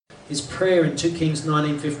his prayer in 2 Kings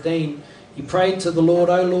 19:15. He prayed to the Lord,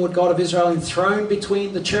 O Lord God of Israel, enthroned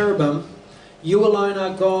between the cherubim, you alone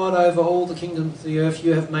are God over all the kingdoms of the earth.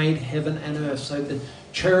 You have made heaven and earth. So the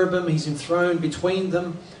cherubim, he's enthroned between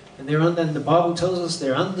them, and they're under, and the Bible tells us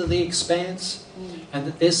they're under the expanse, and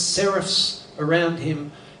that there's seraphs around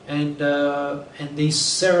him, and these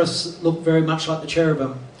seraphs look very much like the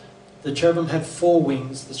cherubim. The cherubim have 4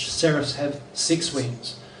 wings, the seraphs have 6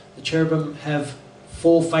 wings. The cherubim have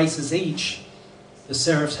 4 faces each, the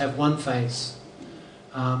seraphs have 1 face.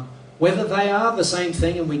 Whether they are the same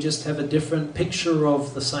thing and we just have a different picture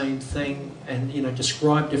of the same thing and,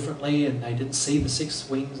 described differently, and they didn't see the 6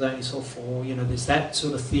 wings, they only saw 4, there's that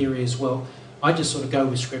sort of theory as well. I just sort of go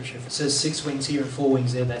with Scripture. If it says 6 wings here and 4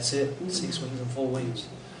 wings there, that's it. 6 wings and 4 wings.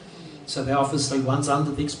 So they're obviously, one's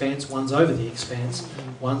under the expanse, one's over the expanse.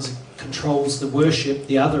 One controls the worship,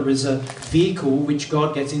 the other is a vehicle which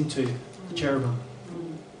God gets into, the cherubim.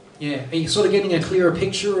 Yeah, are you sort of getting a clearer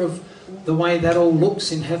picture of the way that all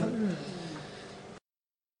looks in heaven?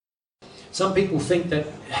 Some people think that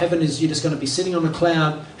heaven is you're just going to be sitting on a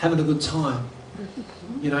cloud having a good time.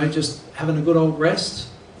 Just having a good old rest.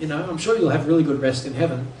 I'm sure you'll have really good rest in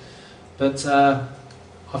heaven. But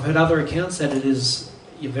I've heard other accounts that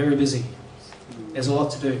you're very busy. There's a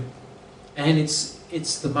lot to do. And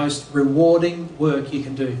it's the most rewarding work you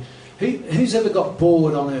can do. Who's ever got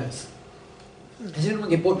bored on earth? Does anyone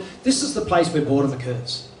get bored? This is the place where boredom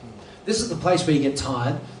occurs. This is the place where you get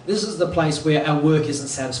tired. This is the place where our work isn't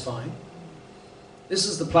satisfying. This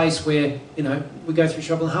is the place where, we go through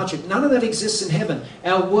trouble and hardship. None of that exists in heaven.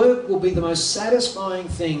 Our work will be the most satisfying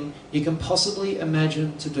thing you can possibly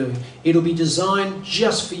imagine to do. It'll be designed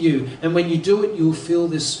just for you. And when you do it, you'll feel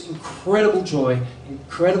this incredible joy,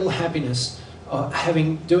 incredible happiness of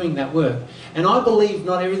doing that work. And I believe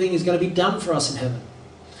not everything is going to be done for us in heaven.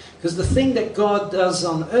 Because the thing that God does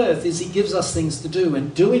on earth is he gives us things to do.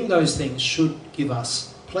 And doing those things should give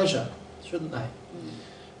us pleasure, shouldn't they?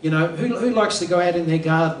 Who likes to go out in their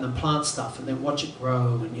garden and plant stuff and then watch it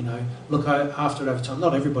grow and, look after it over time?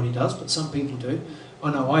 Not everybody does, but some people do.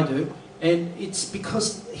 I know I do. And it's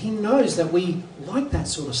because he knows that we like that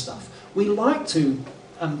sort of stuff. We like to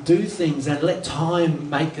do things and let time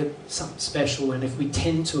make it something special, and if we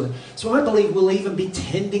tend to it. So I believe we'll even be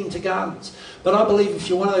tending to gardens. But I believe if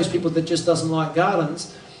you're one of those people that just doesn't like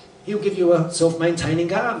gardens, he'll give you a self-maintaining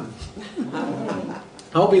garden.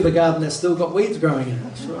 I'll be the garden that's still got weeds growing in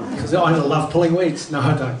it, because I love pulling weeds. No,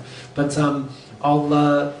 I don't. But I'll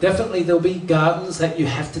definitely there'll be gardens that you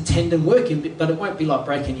have to tend and work in, but it won't be like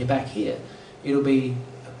breaking your back here. It'll be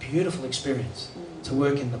a beautiful experience to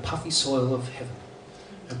work in the puffy soil of heaven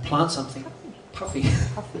and plant something puffy.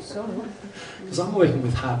 Puffy soil. Because I'm working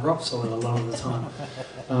with hard rock soil a lot of the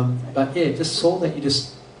time. But yeah, just soil that you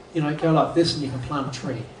just go like this and you can plant a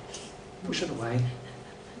tree. Push it away.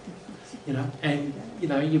 And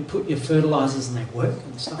you put your fertilizers and they work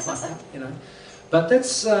and stuff like that, But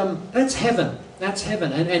that's heaven. That's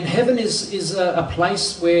heaven. And heaven is a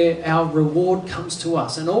place where our reward comes to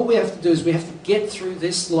us. And all we have to do is we have to get through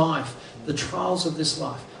this life, the trials of this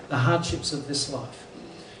life, the hardships of this life.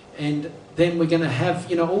 And then we're going to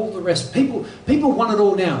have, all the rest. People want it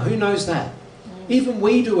all now. Who knows that? Even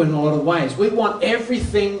we do in a lot of ways. We want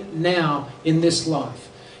everything now in this life.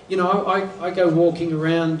 I go walking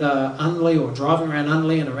around Unley or driving around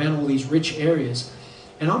Unley and around all these rich areas,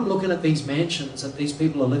 and I'm looking at these mansions that these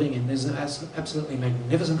people are living in. There's absolutely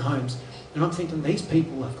magnificent homes, and I'm thinking these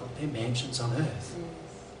people have got their mansions on earth.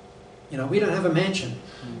 We don't have a mansion,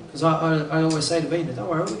 because I always say to Vina, don't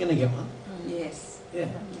worry, we're going to get one. Yes. Yeah,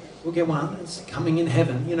 we'll get one. It's coming in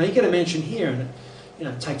heaven. You get a mansion here, and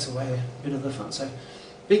it takes away a bit of the fun. So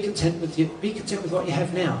be content with what you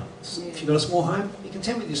have now. If you've got a small home, be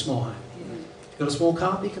content with your small home. If you've got a small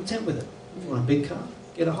car, be content with it. If you want a big car,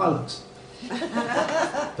 get a Hilux.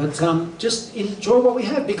 But just enjoy what we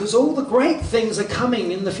have, because all the great things are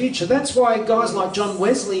coming in the future. That's why guys like John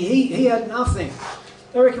Wesley, he had nothing.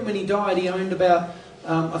 I reckon when he died, he owned about,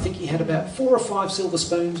 I think he had about 4 or 5 silver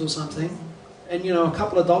spoons or something, and a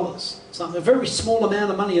couple of dollars, something, a very small amount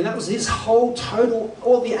of money, and that was his whole total,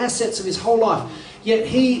 all the assets of his whole life. Yet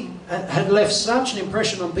he had left such an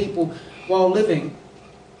impression on people while living.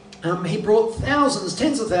 He brought thousands,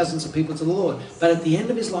 tens of thousands of people to the Lord. But at the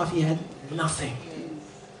end of his life, he had nothing.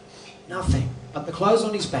 Nothing but the clothes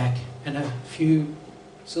on his back and a few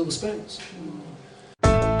silver spoons.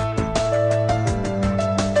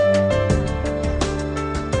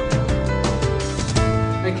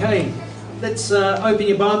 Okay, let's open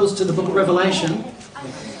your Bibles to the book of Revelation.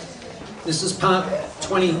 This is part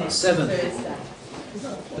 27.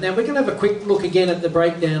 Now we're going to have a quick look again at the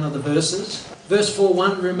breakdown of the verses. Verse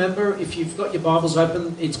 4:1, remember, if you've got your Bibles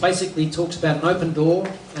open, it basically talks about an open door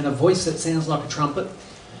and a voice that sounds like a trumpet.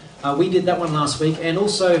 We did that one last week. And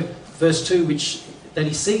also verse 2, that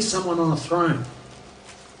he sees someone on a throne.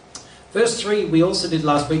 Verse 3 we also did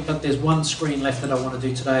last week, but there's one screen left that I want to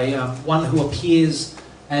do today. One who appears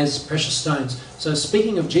as precious stones. So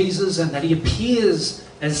speaking of Jesus, and that he appears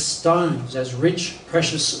as stones, as rich,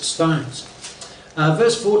 precious stones.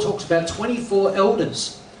 Verse 4 talks about 24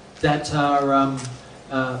 elders that are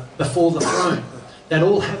before the throne, that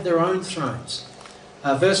all have their own thrones.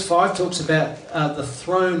 Verse 5 talks about the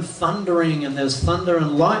throne thundering, and there's thunder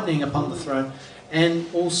and lightning upon the throne, and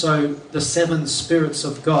also the 7 spirits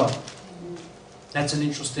of God. That's an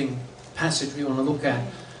interesting passage we want to look at.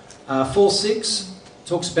 4:6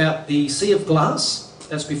 talks about the sea of glass,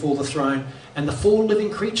 that's before the throne, and the 4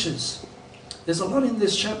 living creatures. There's a lot in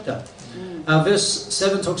this chapter. Verse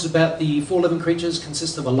 7 talks about the 4 living creatures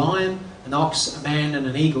consist of a lion, an ox, a man, and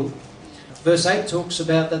an eagle. Verse 8 talks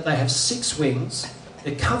about that they have 6 wings,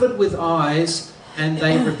 they're covered with eyes, and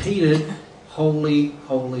they repeated, "Holy,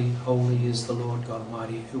 holy, holy is the Lord God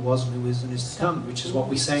Almighty, who was and who is and is to come," which is what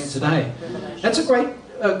we sang today. That's a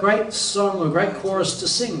great song, a great chorus to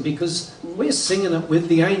sing, because we're singing it with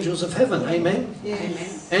the angels of heaven. Amen?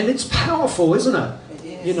 Yes. And it's powerful, isn't it?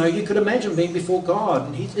 You know, you could imagine being before God,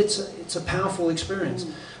 and it's a powerful experience.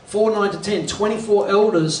 4:9-10, 24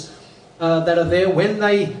 elders that are there. When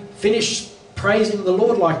they finish praising the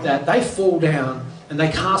Lord like that, they fall down and they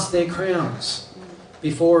cast their crowns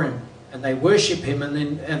before Him and they worship Him. And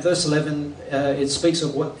then at verse 11, it speaks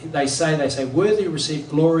of what they say. They say, "Worthy to receive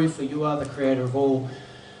glory, for you are the Creator of all,"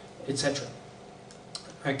 etc.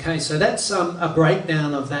 Okay, so that's a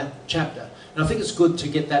breakdown of that chapter, and I think it's good to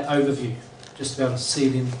get that overview, just to be able to see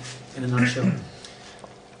it in a nutshell.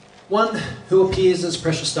 One who appears as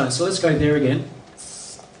precious stones. So let's go there again.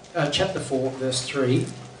 Chapter 4, verse 3.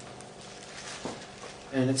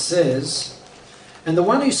 And it says, "And the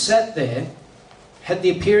one who sat there had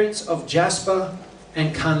the appearance of jasper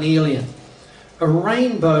and carnelian. A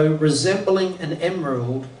rainbow resembling an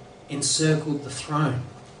emerald encircled the throne."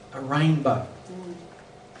 A rainbow.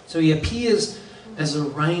 So he appears as a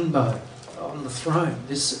rainbow on the throne.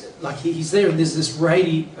 He's there, and there's this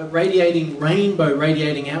radiating rainbow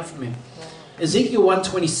radiating out from him. Ezekiel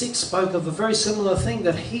 1:26 spoke of a very similar thing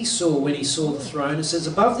that he saw when he saw the throne. It says,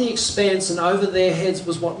 "Above the expanse and over their heads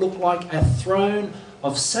was what looked like a throne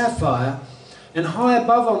of sapphire, and high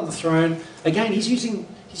above on the throne," again he's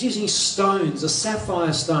using stones, a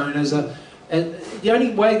sapphire stone, the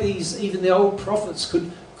only way even the old prophets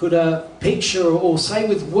could picture or say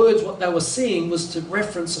with words what they were seeing was to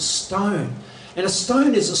reference a stone. And a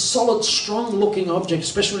stone is a solid, strong-looking object,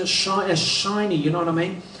 especially when it's shiny. You know what I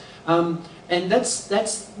mean? And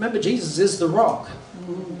that's remember, Jesus is the rock.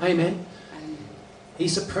 Amen.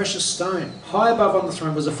 He's a precious stone. High above on the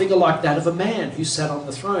throne was a figure like that of a man who sat on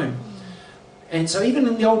the throne. And so even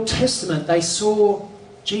in the Old Testament, they saw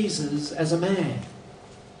Jesus as a man.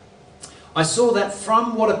 "I saw that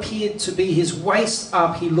from what appeared to be his waist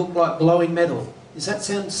up, he looked like glowing metal." Does that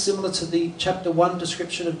sound similar to the chapter 1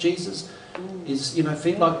 description of Jesus? His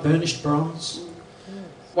feet like burnished bronze.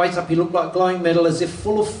 Waist up, he looked like glowing metal, as if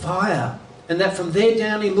full of fire. And that from there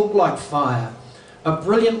down he looked like fire. A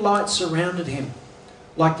brilliant light surrounded him,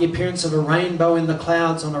 like the appearance of a rainbow in the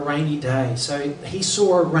clouds on a rainy day. So he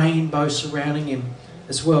saw a rainbow surrounding him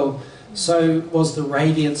as well. So was the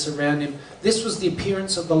radiance around him. This was the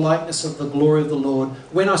appearance of the likeness of the glory of the Lord.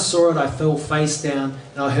 When I saw it, I fell face down,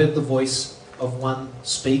 and I heard the voice of one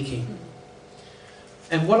speaking.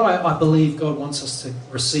 And what I believe God wants us to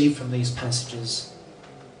receive from these passages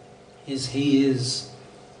is He is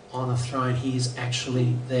on a throne. He is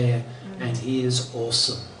actually there, and He is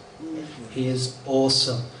awesome. He is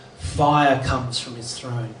awesome. Fire comes from His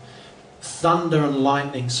throne. Thunder and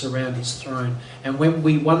lightning surround His throne. And when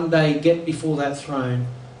we one day get before that throne,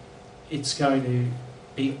 it's going to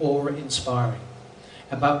be awe-inspiring.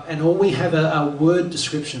 And all we have are word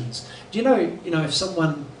descriptions. Do you know, if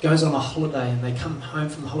someone goes on a holiday and they come home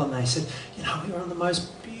from the holiday and they said, we were on the most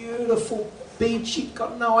beautiful beach, you've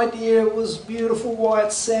got no idea, it was beautiful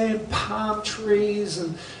white sand, palm trees,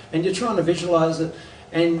 and you're trying to visualise it,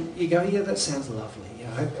 and you go, yeah, that sounds lovely.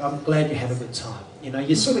 I'm glad you had a good time.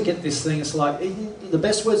 You sort of get this thing, it's like, the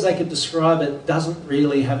best words they could describe it doesn't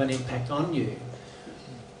really have an impact on you.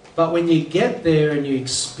 But when you get there and you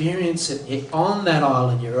experience it, you're on that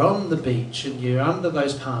island, you're on the beach, and you're under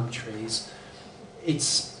those palm trees,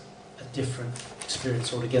 it's a different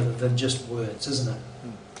experience altogether than just words, isn't it?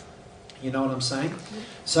 You know what I'm saying?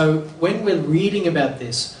 So when we're reading about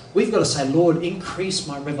this, we've got to say, Lord, increase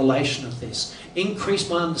my revelation of this. Increase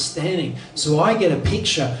my understanding so I get a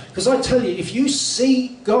picture. Because I tell you, if you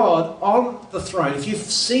see God on the throne, if you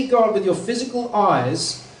see God with your physical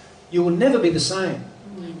eyes, you will never be the same.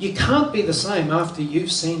 You can't be the same after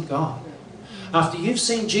you've seen God. After you've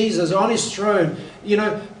seen Jesus on his throne. You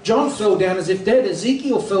know, John fell down as if dead.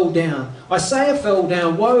 Ezekiel fell down. Isaiah fell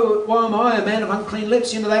down. Woe am I, a man of unclean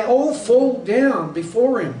lips. You know, they all fall down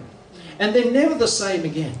before him. And they're never the same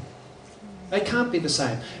again. They can't be the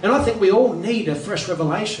same. And I think we all need a fresh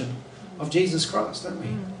revelation of Jesus Christ, don't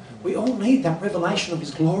we? We all need that revelation of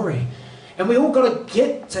his glory. And we all got to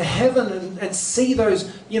get to heaven and see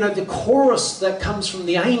those, you know, the chorus that comes from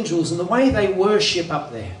the angels and the way they worship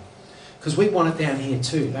up there. Because we want it down here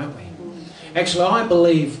too, don't we? Actually, I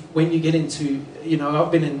believe when you get into, you know,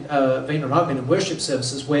 I've been in, Vina and I've been in worship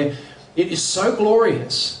services where it is so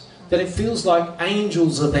glorious that it feels like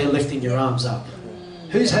angels are there lifting your arms up.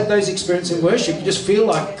 Who's had those experiences in worship? You just feel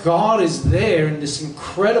like God is there in this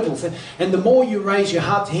incredible thing. And the more you raise your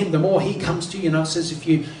heart to him, the more he comes to you. You know, it says if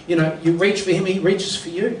you reach for him, he reaches for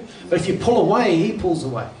you. But if you pull away, he pulls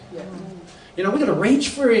away. You know, we've got to reach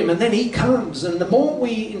for him and then he comes. And the more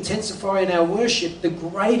we intensify in our worship, the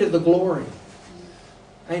greater the glory.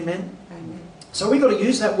 Amen? Amen. So we've got to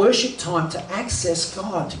use that worship time to access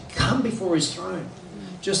God, to come before his throne.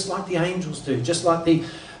 Just like the angels do. Just like the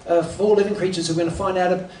 4 living creatures who we're going to find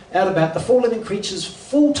out about. The 4 living creatures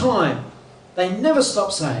full time. They never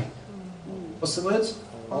stop saying. What's the words?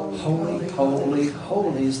 Holy, holy,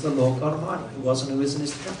 holy is the Lord God Almighty, who was and who is and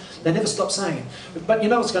is to come. They never stop saying it. But you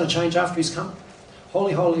know what's going to change after he's come?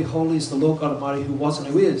 Holy, holy, holy is the Lord God Almighty, who was and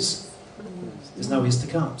who is. There's no is to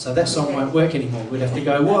come. So that song won't work anymore. We'd have to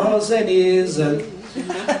go, was and is and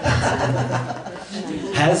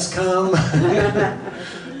has come.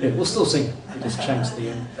 Yeah, we'll still sing it. We'll just change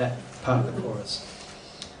that part of the chorus.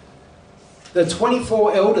 The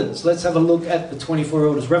 24 elders. Let's have a look at the 24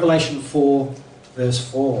 elders. Revelation 4. Verse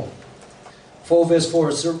 4. 4 verse 4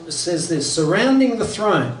 it says this: surrounding the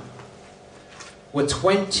throne were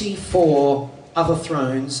 24 other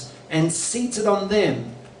thrones, and seated on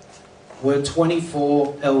them were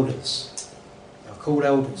 24 elders. They were called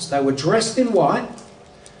elders. They were dressed in white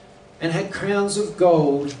and had crowns of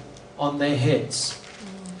gold on their heads.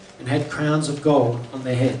 And had crowns of gold on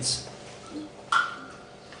their heads.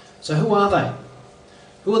 So who are they?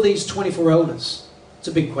 Who are these 24 elders? It's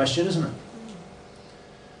a big question, isn't it?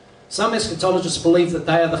 Some eschatologists believe that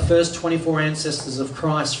they are the first 24 ancestors of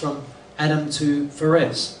Christ from Adam to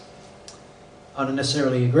Phares. I don't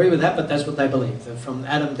necessarily agree with that, but that's what they believe. They're from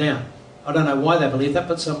Adam down. I don't know why they believe that,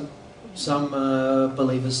 but some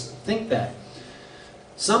believers think that.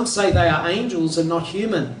 Some say they are angels and not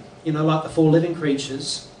human, you know, like the 4 living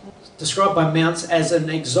creatures, described by Mounce as an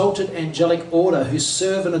exalted angelic order who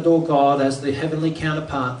serve and adore God as the heavenly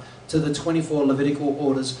counterpart to the 24 Levitical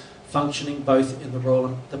orders functioning both in the royal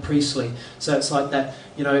and the priestly. So it's like that,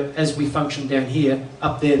 you know, as we function down here,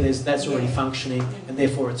 up there that's already functioning, and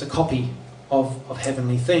therefore it's a copy of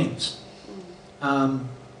heavenly things.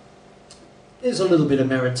 There's a little bit of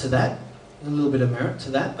merit to that.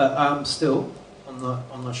 But still,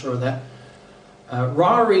 I'm not sure of that.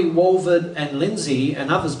 Ryrie, Walford and Lindsay and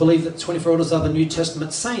others believe that 24 elders are the New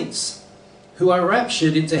Testament saints who are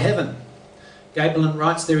raptured into heaven. Gaebelin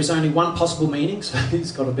writes there is only one possible meaning, so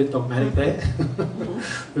he's got a bit dogmatic there.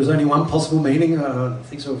 There's only one possible meaning. I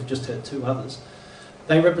think so, we've just heard 2 others.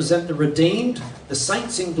 They represent the redeemed, the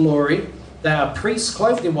saints in glory. They are priests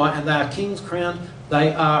clothed in white, and they are kings crowned.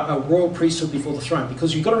 They are a royal priesthood before the throne.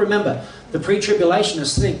 Because you've got to remember, the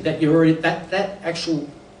pre-tribulationists think that you're already that actual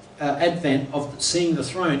advent of seeing the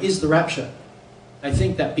throne is the rapture. They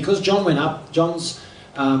think that because John went up, John's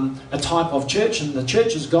a type of church, and the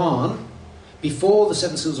church is gone before the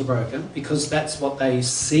 7 seals are broken, because that's what they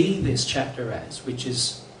see this chapter as, which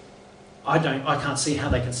is, I can't see how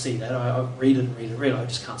they can see that. I read it, I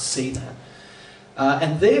just can't see that.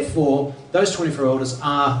 And therefore, those 24 elders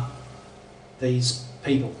are these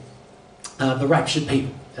people, the raptured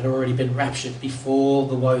people that have already been raptured before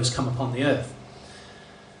the woes come upon the earth.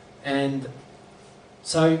 And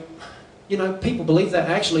so, you know, people believe that.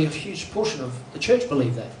 Actually, a huge portion of the church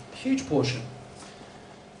believe that. A huge portion.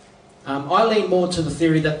 I lean more to the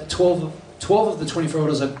theory that the 12 of the 24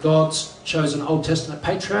 elders are God's chosen Old Testament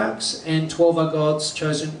patriarchs, and 12 are God's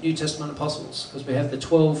chosen New Testament apostles. Because we have the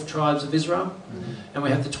 12 tribes of Israel, and we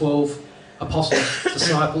have the 12 apostles,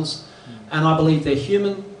 disciples. And I believe they're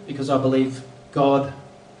human, because I believe God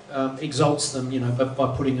exalts them, you know,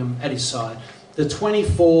 by putting them at his side. The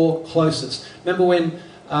 24 closest. Remember when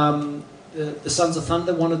the sons of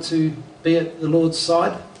thunder wanted to be at the Lord's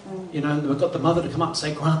side? You know, and we've got the mother to come up and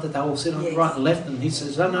say, grant that they all sit on the right and left. And he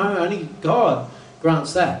says, oh no, only God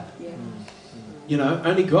grants that. You know,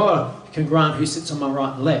 only God can grant who sits on my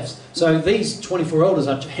right and left. So these 24 elders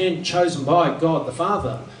are chosen by God the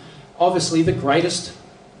Father, obviously the greatest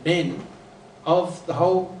men of the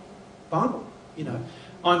whole Bible. You know,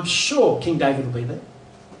 I'm sure King David will be there.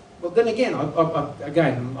 Well, then again,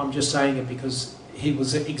 I'm just saying it because he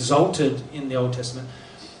was exalted in the Old Testament.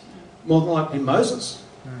 More than likely Moses.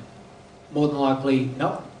 More than likely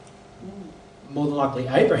Noah. More than likely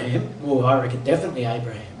Abraham. Well, I reckon definitely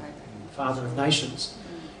Abraham. Father of nations.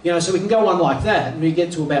 You know, so we can go on like that, and we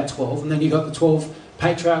get to about 12, and then you got the 12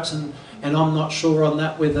 patriarchs, and I'm not sure on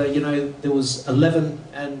that whether, you know, there was 11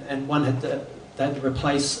 and one they had to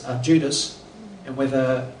replace Judas, and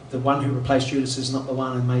whether the one who replaced Judas is not the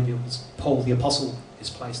one, and maybe it was Paul the Apostle is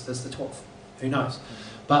placed as the 12th. Who knows?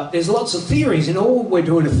 But there's lots of theories, and all we're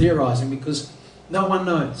doing is theorising because no one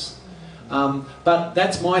knows. But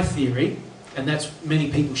that's my theory, and that's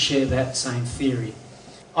many people share that same theory.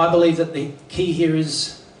 I believe that the key here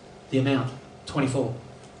is the amount, 24.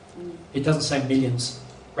 It doesn't say millions,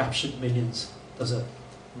 raptured millions, does it?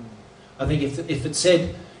 I think if it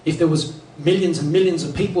said, if there was millions and millions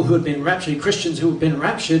of people who had been raptured, Christians who had been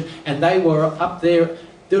raptured, and they were up there,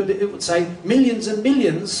 it would say millions and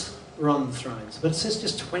millions were on the thrones. But it says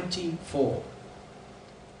just 24.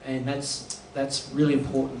 And that's really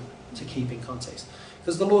important to keep in context.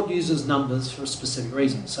 Because the Lord uses numbers for a specific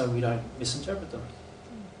reason, so we don't misinterpret them.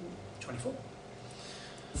 24.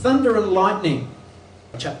 Thunder and lightning,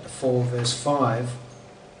 chapter 4, verse 5.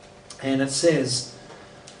 And it says,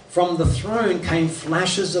 from the throne came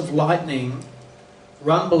flashes of lightning,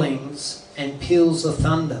 rumblings, and peals of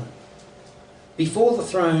thunder. Before the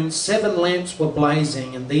throne, 7 lamps were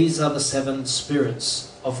blazing, and these are the 7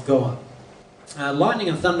 spirits of God. Lightning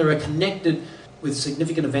and thunder are connected with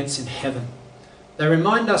significant events in heaven. They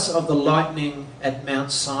remind us of the lightning at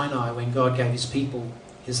Mount Sinai when God gave his people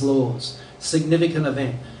his laws. Significant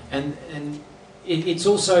event. And it's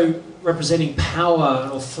also representing power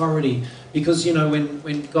and authority, because, you know,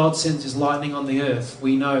 when God sends his lightning on the earth,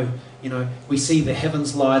 we know, you know, we see the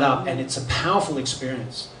heavens light up, and it's a powerful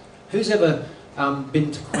experience. Who's ever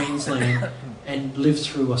been to Queensland and lived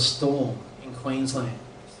through a storm in Queensland?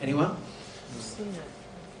 Anyone?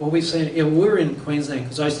 Well, we've seen it. Yeah, we're in Queensland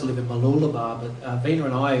because I used to live in Mooloolaba, but Vina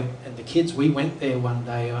and I and the kids, we went there one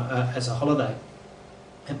day as a holiday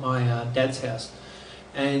at my dad's house.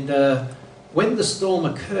 And when the storm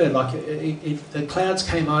occurred, like the clouds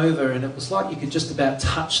came over, and it was like you could just about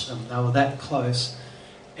touch them. They were that close.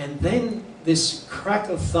 And then this crack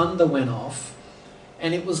of thunder went off,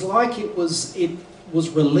 and it was like it was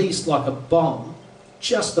released like a bomb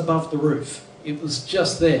just above the roof. It was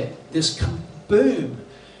just there. This boom.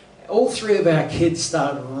 All 3 of our kids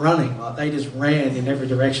started running. Like, they just ran in every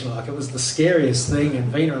direction. Like, it was the scariest thing. And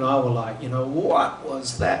Vina and I were like, you know, what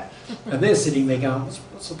was that? And they're sitting there going,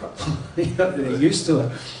 what's the problem? You know, they're used to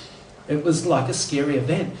it. It was like a scary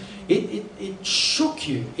event. It shook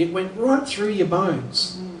you. It went right through your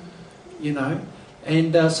bones, you know.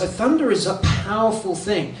 And so thunder is a powerful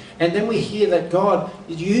thing. And then we hear that God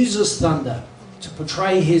uses thunder to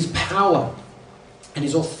portray his power and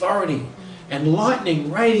his authority. And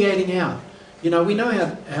lightning radiating out. You know, we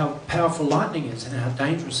know how powerful lightning is and how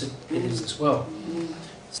dangerous it is as well.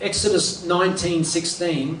 Exodus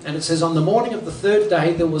 19:16, and it says, on the morning of the 3rd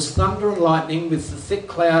day there was thunder and lightning with the thick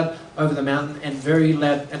cloud over the mountain and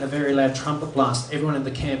a very loud trumpet blast. Everyone in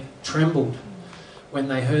the camp trembled when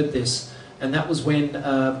they heard this. And that was when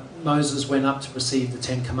Moses went up to receive the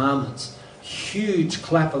 10 Commandments. Huge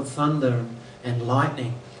clap of thunder and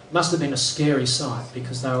lightning. Must have been a scary sight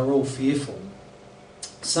because they were all fearful.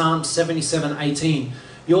 Psalm 77:18.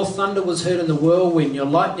 Your thunder was heard in the whirlwind, your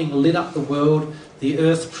lightning lit up the world, the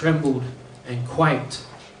earth trembled and quaked.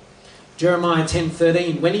 Jeremiah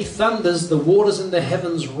 10:13. When he thunders, the waters in the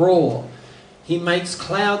heavens roar. He makes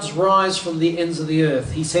clouds rise from the ends of the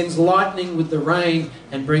earth. He sends lightning with the rain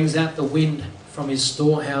and brings out the wind from his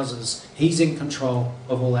storehouses. He's in control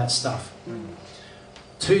of all that stuff.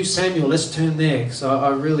 2 Samuel, let's turn there, because I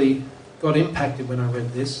really got impacted when I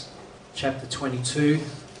read this. Chapter 22.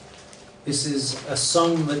 This is a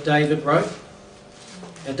song that David wrote.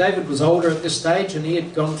 Now, David was older at this stage, and he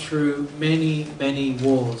had gone through many, many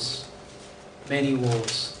wars. Many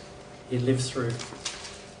wars he lived through.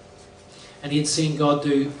 And he had seen God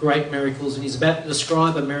do great miracles, and he's about to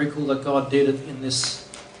describe a miracle that God did in this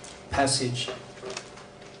passage.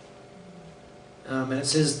 And it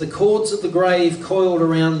says, the cords of the grave coiled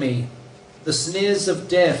around me. The snares of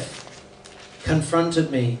death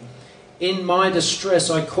confronted me. In my distress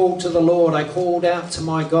I called to the Lord, I called out to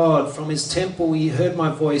my God. From his temple he heard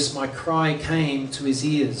my voice, my cry came to his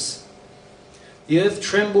ears. The earth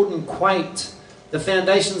trembled and quaked, the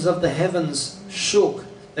foundations of the heavens shook.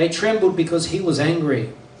 They trembled because he was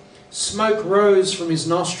angry. Smoke rose from his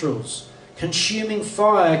nostrils, consuming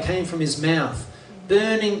fire came from his mouth,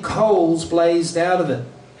 burning coals blazed out of it.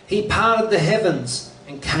 He parted the heavens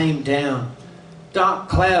and came down. Dark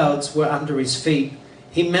clouds were under his feet.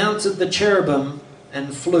 He mounted the cherubim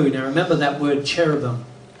and flew. Now remember that word cherubim.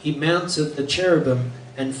 He mounted the cherubim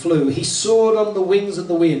and flew. He soared on the wings of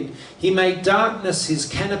the wind. He made darkness his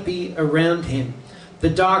canopy around him, the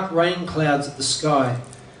dark rain clouds of the sky.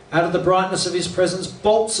 Out of the brightness of his presence,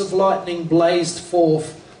 bolts of lightning blazed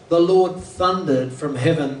forth. The Lord thundered from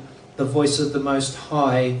heaven. The voice of the Most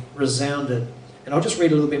High resounded. And I'll just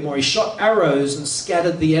read a little bit more. He shot arrows and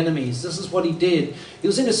scattered the enemies. This is what he did. He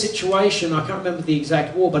was in a situation, I can't remember the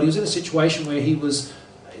exact war, but he was in a situation where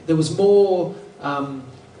there was more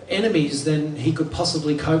enemies than he could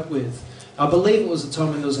possibly cope with. I believe it was a time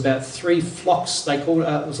when there was about 3 flocks, they called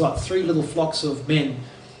it was like 3 little flocks of men.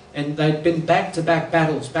 And they'd been back-to-back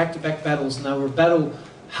battles, and they were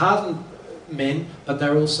battle-hardened men, but they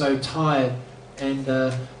were also tired. And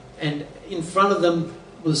in front of them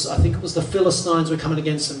was, I think it was the Philistines were coming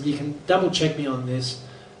against them. You can double-check me on this.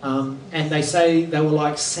 And they say they were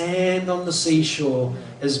like sand on the seashore,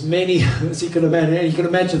 as many as you could imagine. And you can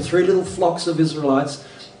imagine 3 little flocks of Israelites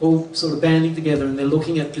all sort of banding together, and they're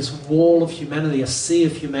looking at this wall of humanity, a sea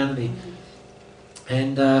of humanity.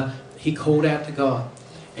 And he called out to God.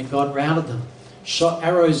 And God routed them, shot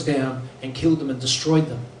arrows down and killed them and destroyed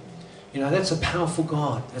them. You know, that's a powerful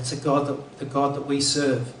God. That's the God that we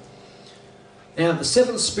serve. Now, the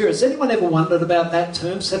 7 spirits. Anyone ever wondered about that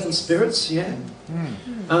term, 7 spirits? Yeah.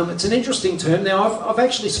 It's an interesting term. Now, I've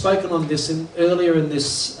actually spoken on this earlier in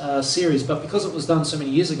this series, but because it was done so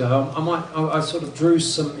many years ago, I sort of drew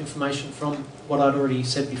some information from what I'd already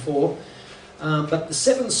said before. But the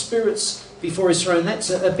 7 spirits before his throne, that's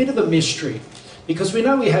a bit of a mystery. Because we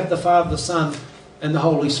know we have the Father, the Son, and the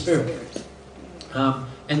Holy Spirit.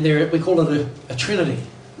 And we call it a Trinity,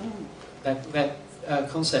 that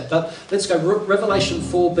concept. But let's go, Revelation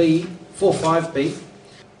 4:5b.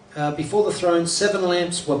 Before the throne, 7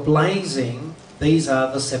 lamps were blazing. These are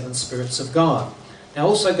the 7 spirits of God. Now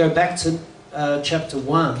also go back to chapter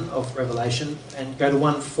 1 of Revelation, and go to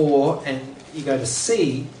 1:4, and you go to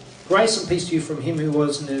C. Grace and peace to you from him who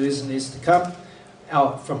was and who is and is to come.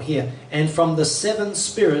 Out from here, and from the 7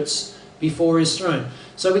 spirits before his throne.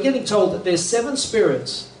 So we're getting told that there's 7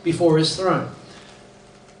 spirits before his throne.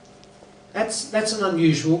 That's an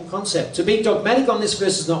unusual concept. To be dogmatic on this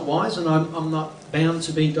verse is not wise, and I'm not bound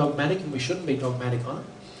to be dogmatic, and we shouldn't be dogmatic on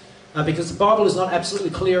it, because the Bible is not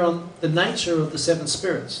absolutely clear on the nature of the 7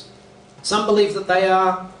 spirits. Some believe that they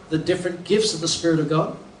are the different gifts of the Spirit of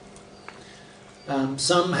God.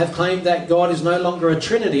 Some have claimed that God is no longer a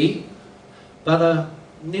Trinity, but a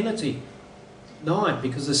ninity, 9,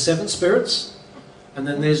 because there's 7 spirits, and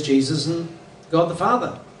then there's Jesus and God the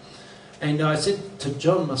Father. And I said to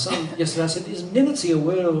John, my son, yesterday, I said, is ninity a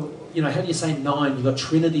word, or, how do you say 9? You've got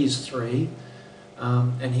Trinity is 3,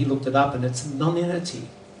 and he looked it up, and it's nonentity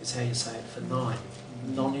is how you say it for 9.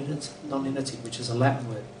 Nonentity, which is a Latin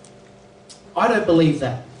word. I don't believe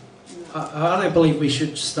that. I don't believe we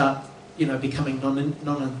should start, becoming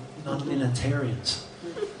non-Unitarians.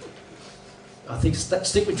 I think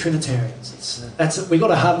stick with Trinitarians. We've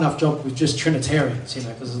got a hard enough job with just Trinitarians,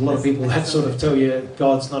 because a lot of people that sort of tell you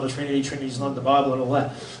God's not a Trinity, Trinity's not in the Bible and all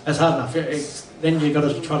that. That's hard enough. Then you've got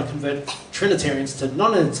to try to convert Trinitarians to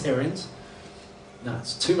non-Unitarians. No,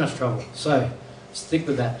 it's too much trouble. So, stick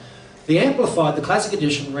with that. The Amplified, the Classic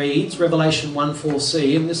Edition, reads Revelation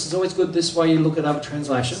 1:4c, and this is always good this way you look at other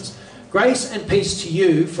translations. Grace and peace to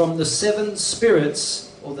you from the 7 spirits,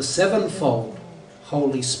 or the 7-fold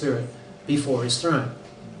Holy Spirit, before his throne.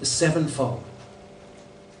 The 7-fold.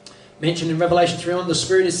 Mentioned in Revelation 3:1, the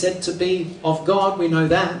Spirit is said to be of God. We know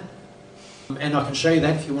that. And I can show you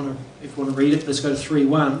that if you want to read it. Let's go to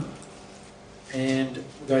 3:1. And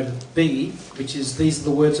we'll go to B, which is, these are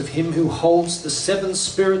the words of him who holds the 7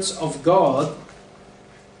 spirits of God.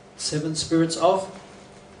 7 spirits of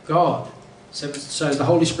God. So the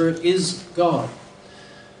Holy Spirit is God.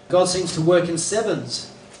 God seems to work in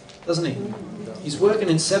 7s, doesn't he? He's working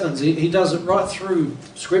in 7s. He does it right through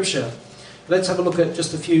Scripture. Let's have a look at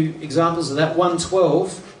just a few examples of that.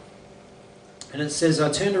 1:12, and it says, I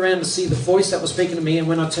turned around to see the voice that was speaking to me, and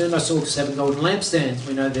when I turned I saw 7 golden lampstands.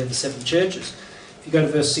 We know they're the 7 churches. If you go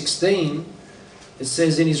to verse 16, it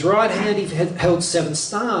says, in his right hand he held 7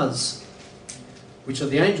 stars, which are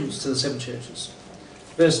the angels to the 7 churches.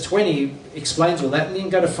 verse 20 explains all that. And then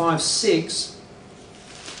go to 5:6.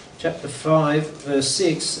 Chapter 5, verse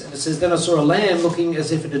 6, and it says, "Then I saw a lamb looking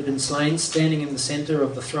as if it had been slain, standing in the centre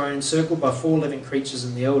of the throne, encircled by 4 living creatures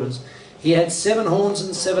and the elders. He had 7 horns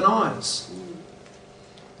and 7 eyes."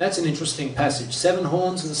 That's an interesting passage. 7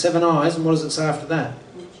 horns and 7 eyes, and what does it say after that?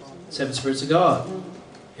 7 spirits of God.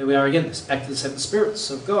 Here we are again, back to the 7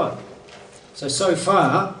 spirits of God. So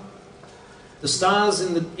far, the stars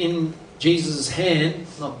in Jesus' hand,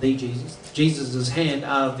 not the Jesus, Jesus' hand,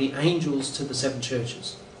 are the angels to the 7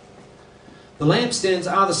 churches. The lampstands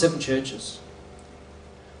are the 7 churches.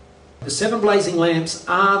 The 7 blazing lamps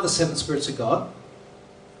are the 7 spirits of God.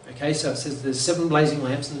 Okay, so it says there's 7 blazing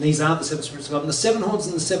lamps, and these are the 7 spirits of God. And the 7 horns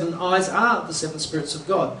and the 7 eyes are the 7 spirits of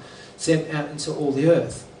God, sent out into all the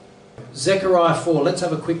earth. Zechariah 4, let's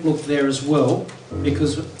have a quick look there as well,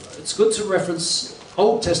 because it's good to reference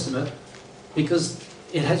Old Testament, because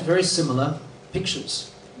it has very similar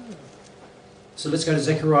pictures. So let's go to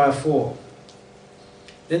Zechariah 4.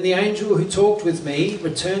 "Then the angel who talked with me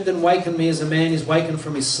returned and wakened me as a man is wakened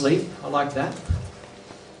from his sleep." I like that.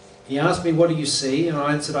 "He asked me, 'What do you see?' And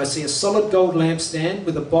I answered, 'I see a solid gold lampstand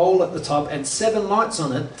with a bowl at the top and 7 lights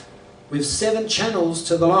on it, with 7 channels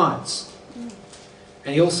to the lights.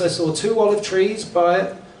 And he also saw 2 olive trees by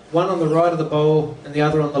it, one on the right of the bowl and the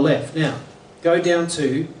other on the left." Now, go down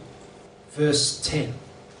to verse 10.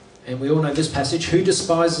 And we all know this passage. "Who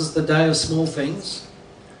despises the day of small things?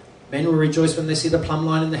 Men will rejoice when they see the plumb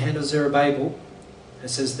line in the hand of Zerubbabel." It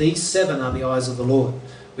says, "These 7 are the eyes of the Lord,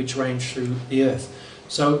 which range through the earth."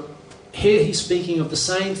 So here he's speaking of the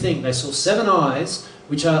same thing. They saw 7 eyes,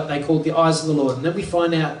 which they called the eyes of the Lord. And then we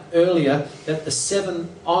find out earlier that the 7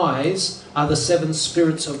 eyes are the 7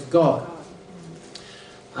 spirits of God.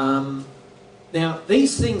 Now,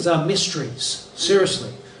 these things are mysteries,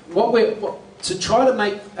 seriously. To try to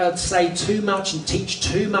make say too much and teach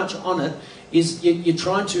too much on it is you're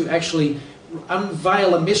trying to actually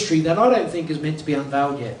unveil a mystery that I don't think is meant to be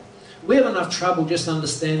unveiled yet. We have enough trouble just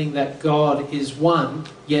understanding that God is one,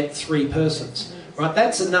 yet 3 persons. Right?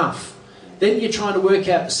 That's enough. Then you're trying to work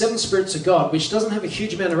out the 7 spirits of God, which doesn't have a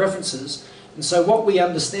huge amount of references. And so what we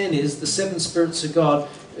understand is the 7 spirits of God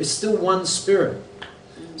is still one spirit.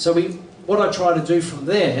 So what I try to do from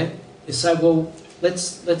there is say, well,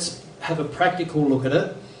 let's have a practical look at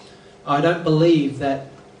it. I don't believe that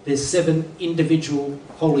there's 7 individual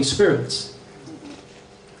Holy Spirits.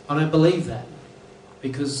 I don't believe that,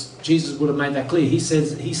 because Jesus would have made that clear. He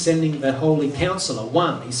says he's sending the Holy Counselor,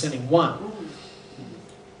 one. He's sending one.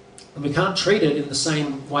 And we can't treat it in the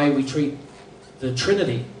same way we treat the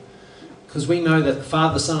Trinity, because we know that the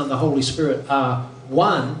Father, Son and the Holy Spirit are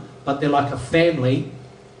one, but they're like a family,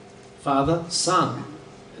 Father, Son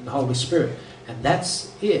and the Holy Spirit. And that's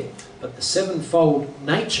it. But the 7-fold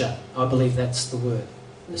nature, I believe that's the word.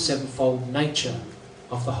 The 7-fold nature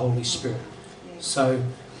of the Holy Spirit. So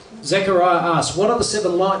Zechariah asks, "What are the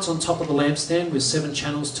 7 lights on top of the lampstand with 7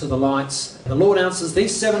 channels to the lights?" The Lord answers,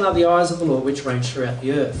 "These 7 are the eyes of the Lord which range throughout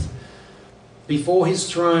the earth." Before his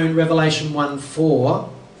throne, Revelation 1:4,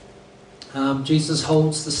 Jesus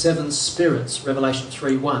holds the 7 spirits, Revelation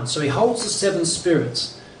 3:1. So he holds the 7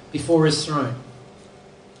 spirits before his throne.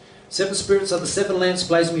 7 spirits are the 7 lamps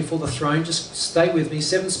blazing before the throne. Just stay with me.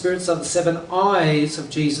 7 spirits are the 7 eyes of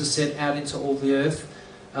Jesus sent out into all the earth,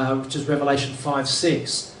 which is Revelation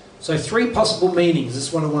 5:6. So 3 possible meanings. This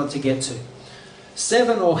is what I wanted to get to.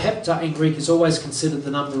 7, or hepta in Greek, is always considered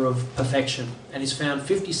the number of perfection and is found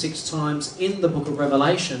 56 times in the book of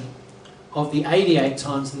Revelation of the 88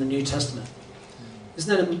 times in the New Testament.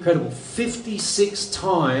 Isn't that incredible? 56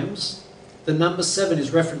 times the number 7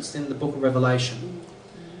 is referenced in the book of Revelation.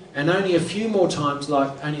 And only a few more times,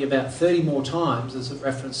 like only about 30 more times, is it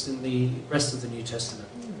referenced in the rest of the New Testament.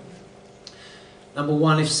 Number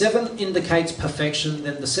 1, if 7 indicates perfection,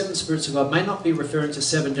 then the 7 spirits of God may not be referring to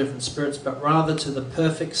 7 different spirits, but rather to the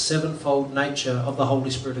perfect 7-fold nature of the Holy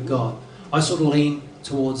Spirit of God. I sort of lean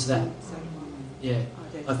towards that. Yeah,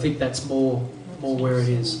 I think that's more where it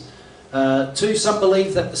is. 2, some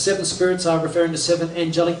believe that the 7 spirits are referring to 7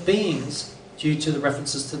 angelic beings due to the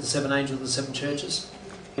references to the 7 angels of the 7 churches.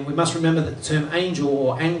 And we must remember that the term angel,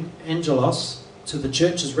 or angelos, to the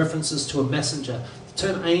churches references to a messenger. The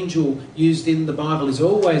term angel used in the Bible is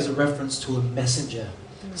always a reference to a messenger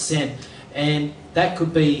sent. And that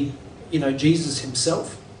could be, Jesus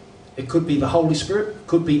himself. It could be the Holy Spirit. It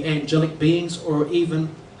could be angelic beings, or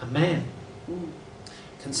even a man.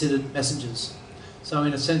 Considered messengers. So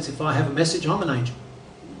in a sense, if I have a message, I'm an angel.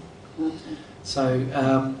 So,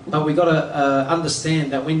 but we've got to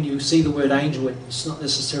understand that when you see the word angel, it's not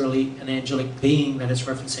necessarily an angelic being that it's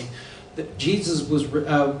referencing. that Jesus was,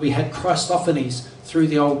 we had Christophanies through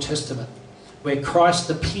the Old Testament, where Christ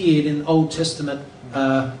appeared in Old Testament,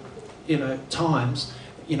 times,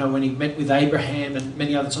 when he met with Abraham and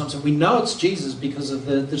many other times. And we know it's Jesus because of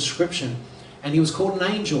the description. And he was called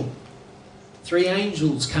an angel. 3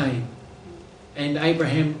 angels came, and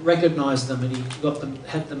Abraham recognized them, and he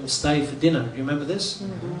had them stay for dinner. Do you remember this?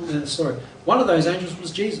 The story. One of those angels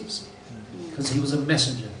was Jesus, because he was a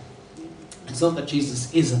messenger. It's not that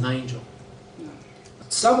Jesus is an angel.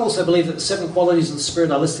 Some also believe that the 7 qualities of the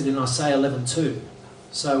Spirit are listed in Isaiah 11:2.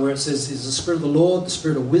 So where it says, is the Spirit of the Lord, the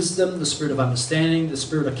Spirit of wisdom, the Spirit of understanding, the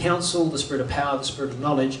Spirit of counsel, the Spirit of power, the Spirit of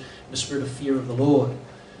knowledge, and the Spirit of fear of the Lord.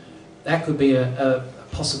 That could be a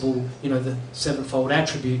possible, the 7-fold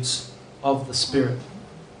attributes of the Spirit.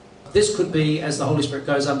 This could be, as the Holy Spirit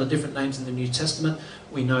goes under different names in the New Testament,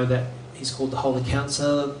 we know that he's called the Holy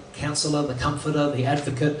Counselor, the Comforter, the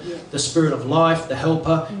Advocate, the Spirit of Life, the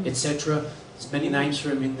Helper, etc. There's many names for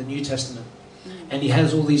him in the New Testament. And he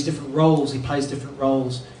has all these different roles. He plays different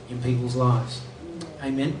roles in people's lives.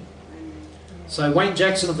 Amen. So Wayne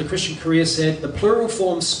Jackson of the Christian Career said, the plural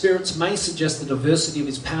form spirits may suggest the diversity of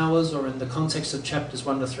his powers, or in the context of chapters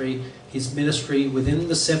 1 to 3, his ministry within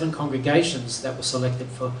the 7 congregations that were selected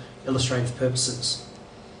for illustrative purposes.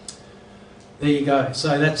 There you go.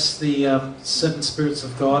 So that's the 7 spirits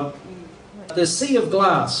of God. The sea of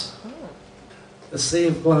glass. The sea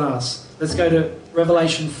of glass. Let's go to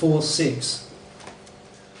Revelation 4:6.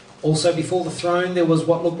 Also before the throne there was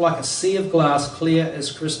what looked like a sea of glass, clear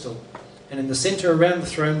as crystal. And in the centre around the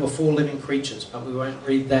throne were 4 living creatures, but we won't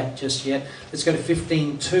read that just yet. Let's go to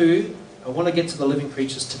 15:2. I want to get to the living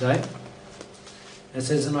creatures today. And it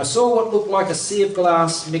says, and I saw what looked like a sea of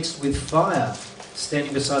glass mixed with fire,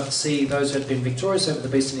 standing beside the sea. Those who had been victorious over the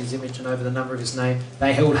beast in his image and over the number of his name,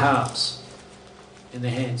 they held harps in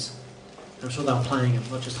their hands. And I'm sure they were playing them,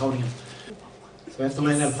 not just holding them. So we have to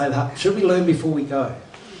learn how to play the harp. Should we learn before we go?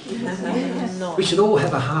 We should all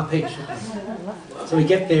have a harp each. So we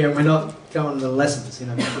get there and we're not going to the lessons,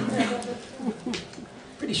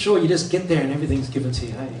 Pretty sure you just get there and everything's given to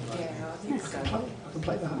you, hey? I can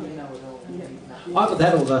play the harp. Either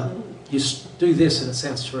that or you do this and it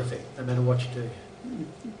sounds terrific, no matter what you do.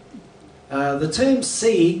 The term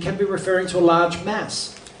sea can be referring to a large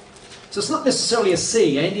mass. So it's not necessarily a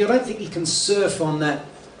sea, Andy. I don't think you can surf on that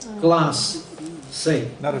glass sea.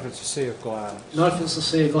 Not if it's a sea of glass. Not if it's a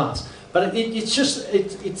sea of glass. But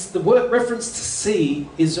it's the word reference to sea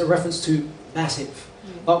is a reference to massive.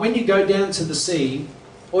 Like when you go down to the sea,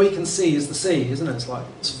 all you can see is the sea, isn't it? It's like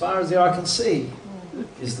as far as the eye can see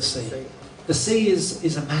is the sea. The sea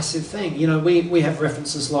is a massive thing. We have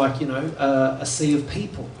references like, a sea of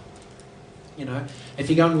people. If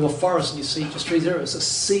you go into a forest and you see just trees, there is a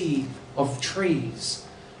sea of trees.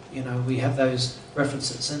 We have those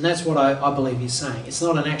references. And that's what I believe he's saying. It's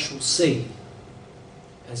not an actual sea,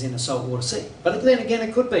 as in a saltwater sea. But then again,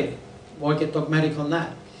 it could be. Why get dogmatic on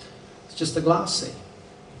that? It's just a glass sea.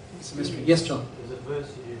 It's a mystery. Yes, John? There's a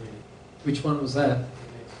verse you read. Which one was that?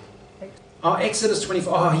 Oh, Exodus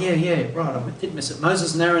 24. Oh, yeah, right. I did miss it.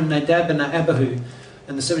 Moses and Aaron, Nadab and Abihu,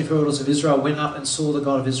 and the 74 elders of Israel went up and saw the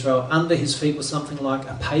God of Israel. Under his feet was something like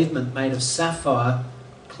a pavement made of sapphire,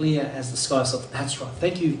 clear as the sky. So that's right.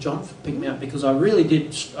 Thank you, John, for picking me up, because I really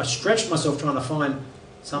did. I stretched myself trying to find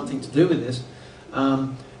something to do with this.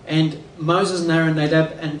 And Moses and Aaron,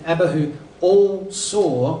 Nadab and Abihu all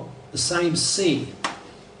saw the same sea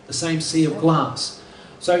of glass.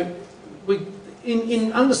 So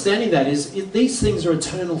in understanding that these things are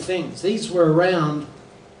eternal things. These were around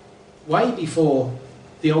way before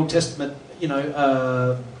the Old Testament,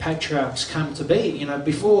 patriarchs come to be.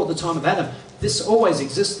 Before the time of Adam, this always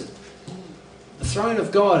existed. The throne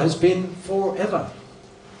of God has been forever,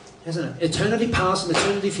 hasn't it? Eternity past and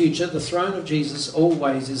eternity future, the throne of Jesus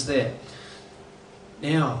always is there.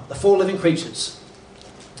 Now, the 4 living creatures.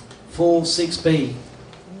 4:6b.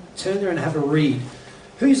 Turn there and have a read.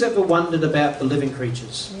 Who's ever wondered about the living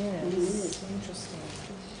creatures? Yes, interesting.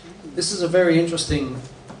 This is a very interesting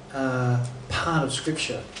part of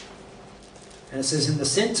Scripture. And it says, in the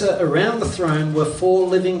centre around the throne were 4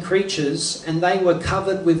 living creatures, and they were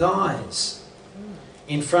covered with eyes,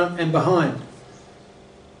 in front and behind.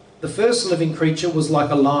 The first living creature was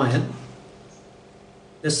like a lion.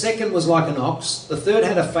 The second was like an ox. The third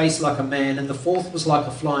had a face like a man, and the fourth was like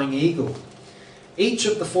a flying eagle. Each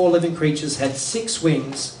of the 4 living creatures had 6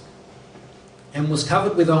 wings and was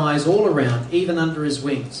covered with eyes all around, even under his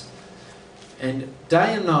wings. And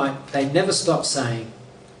day and night they never stopped saying,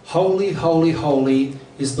 Holy, holy, holy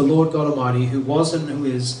is the Lord God Almighty, who was and who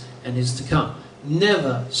is and is to come.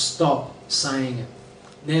 Never stop saying it.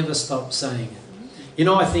 Never stop saying it. You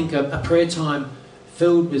know, I think a prayer time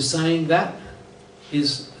filled with saying that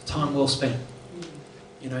is time well spent.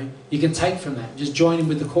 You know, you can take from that. Just join in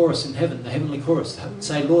with the chorus in heaven, the heavenly chorus.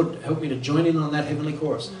 Say, Lord, help me to join in on that heavenly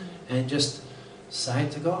chorus. And just say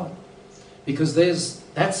it to God. Because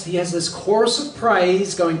He has this chorus of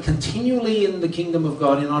praise going continually in the kingdom of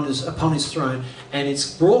God and upon His throne. And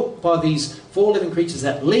it's brought by these 4 living creatures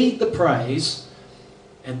that lead the praise.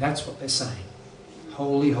 And that's what they're saying.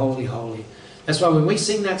 Holy, holy, holy. That's why when we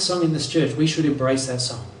sing that song in this church, we should embrace that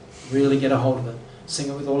song. Really get a hold of it. Sing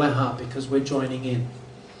it with all our heart, because we're joining in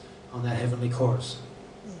on that heavenly chorus.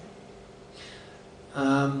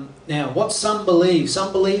 Now, what some believe.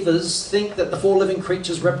 Some believers think that the 4 living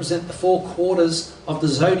creatures represent the 4 quarters of the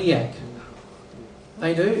zodiac.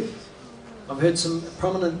 They do. I've heard some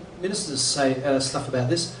prominent ministers say stuff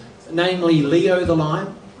about this. Namely, Leo the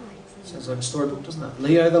lion. Sounds like a storybook, doesn't it?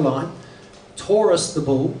 Leo the lion. Taurus the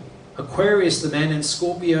bull. Aquarius the man. And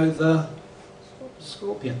Scorpio the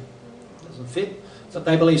scorpion. Doesn't fit. But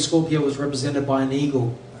they believe Scorpio was represented by an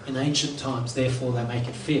eagle in ancient times, therefore they make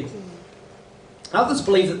it fit. Others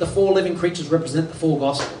believe that the 4 living creatures represent the 4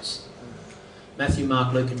 Gospels. Matthew,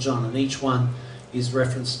 Mark, Luke and John, and each one is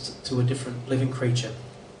referenced to a different living creature.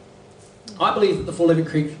 I believe that the 4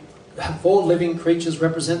 living creatures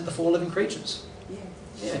represent the 4 living creatures.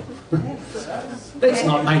 Yeah. Let's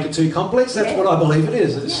not make it too complex, that's what I believe it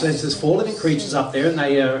is. It says there's 4 living creatures up there and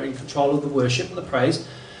they are in control of the worship and the praise.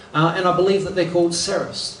 And I believe that they're called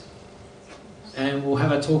seraphs. And we'll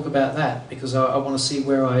have a talk about that, because I want to see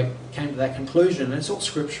where I came to that conclusion. And it's all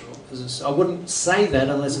scriptural, because I wouldn't say that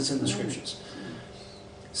unless it's in the scriptures.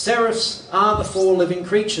 Seraphs are the 4 living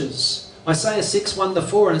creatures. Isaiah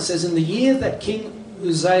 6:1-4, and it says, in the year that King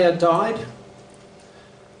Uzziah died,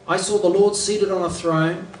 I saw the Lord seated on a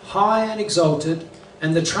throne, high and exalted,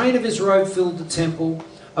 and the train of his robe filled the temple.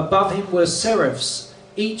 Above him were seraphs,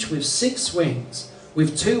 each with 6 wings.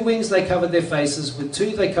 With 2 wings they covered their faces, with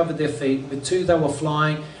 2 they covered their feet, with 2 they were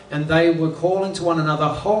flying, and they were calling to one another,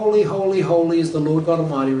 holy, holy, holy is the Lord God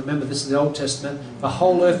Almighty. Remember, this is the Old Testament. The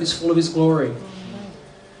whole earth is full of His glory.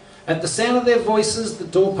 At the sound of their voices, the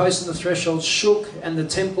doorposts and the thresholds shook, and the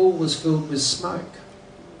temple was filled with smoke.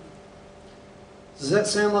 Does that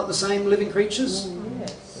sound like the same living creatures?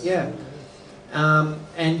 Yes. Yeah.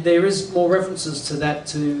 And there is more references to that,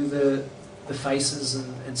 to the faces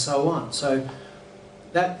and so on. So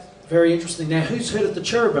that's very interesting. Now, who's heard of the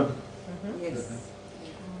cherubim? Yes.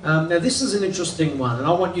 Now, this is an interesting one, and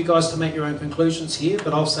I want you guys to make your own conclusions here,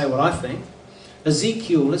 but I'll say what I think.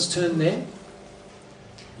 Ezekiel, let's turn there.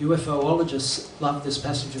 UFOologists love this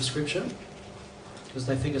passage of Scripture because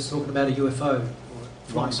they think it's talking about a UFO.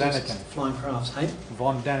 Von Daniken. Flying crafts, hey?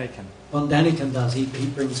 Von Daniken. Von Daniken does, he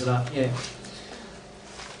brings it up, yeah.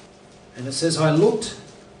 And it says, I looked,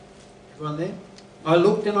 everyone there? I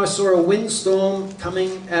looked and I saw a windstorm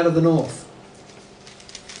coming out of the north.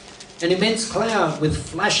 An immense cloud with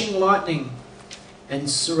flashing lightning and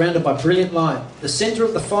surrounded by brilliant light. The centre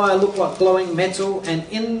of the fire looked like glowing metal, and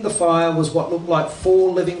in the fire was what looked like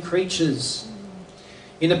 4 living creatures.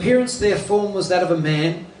 In appearance their form was that of a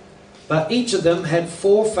man, but each of them had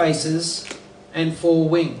 4 faces and 4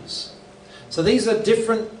 wings. So these are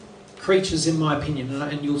different creatures in my opinion,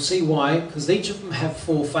 and you'll see why, because each of them have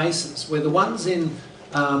 4 faces, where the ones in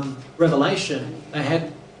Revelation, they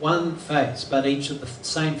had 1 face, but each of the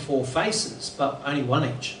same 4 faces, but only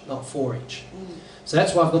 1 each, not 4 each. So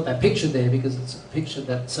that's why I've got that picture there, because it's a picture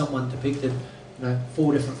that someone depicted,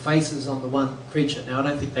 4 different faces on the one creature. Now I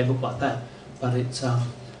don't think they look like that, but it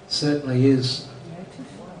certainly is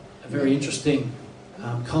a very interesting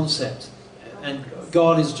concept. And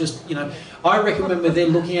God is just, I reckon when they're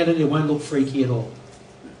looking at it, it won't look freaky at all.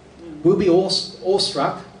 We'll be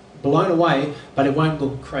awestruck, blown away, but it won't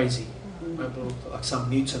look crazy. It won't look like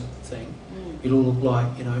some mutant thing. It'll look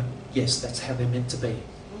like, yes, that's how they're meant to be.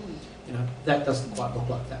 That doesn't quite look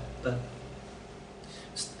like that. But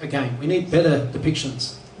again, we need better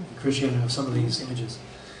depictions in Christianity of some of these images.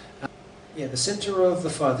 The centre of the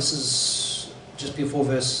fire, this is just before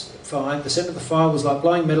verse 5. The centre of the fire was like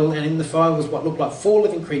glowing metal, and in the fire was what looked like 4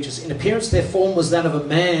 living creatures. In appearance their form was that of a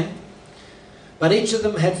man, but each of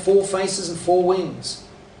them had 4 faces and 4 wings.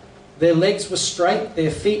 Their legs were straight, their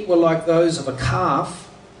feet were like those of a calf,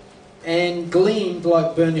 and gleamed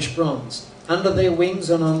like burnished bronze. Under their wings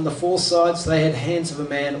and on the 4 sides they had hands of a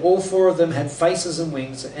man. All 4 of them had faces and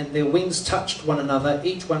wings, and their wings touched one another.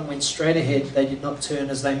 Each one went straight ahead. They did not turn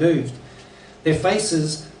as they moved. Their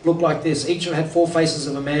faces looked like this. Each had 4 faces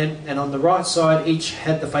of a man, and on the right side each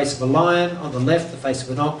had the face of a lion. On the left the face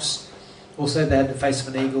of an ox. Also they had the face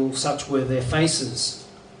of an eagle. Such were their faces.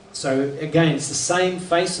 So again, it's the same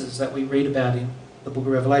faces that we read about in the book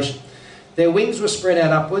of Revelation. Their wings were spread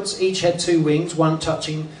out upwards. Each had 2 wings, one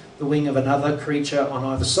touching the wing of another creature on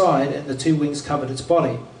either side, and the 2 wings covered its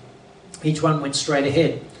body. Each one went straight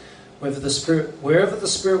ahead. Wherever the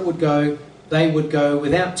Spirit would go, they would go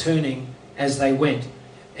without turning as they went.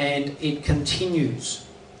 And it continues.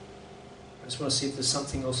 I just want to see if there's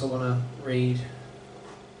something else I want to read.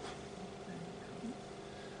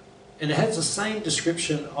 And it has the same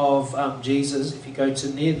description of Jesus. If you go to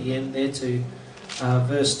near the end there to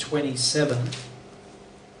verse 27. And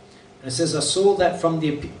it says, I saw that from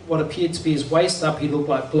what appeared to be his waist up, he looked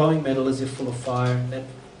like glowing metal as if full of fire. And then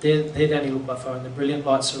there down he looked like fire, and the brilliant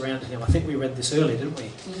light surrounded him. I think we read this earlier, didn't we?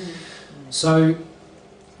 So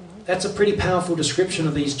that's a pretty powerful description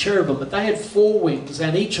of these cherubim. But they had 4 wings,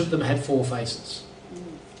 and each of them had 4 faces.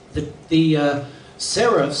 The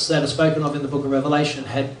seraphs that are spoken of in the book of Revelation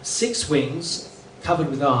had 6 wings covered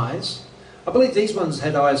with eyes. I believe these ones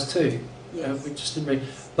had eyes too. Yes. We just didn't read.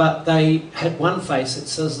 But they had 1 face. It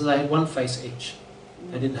says that they had 1 face each.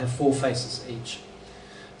 They didn't have 4 faces each.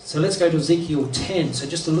 So let's go to Ezekiel 10. So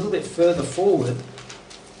just a little bit further forward.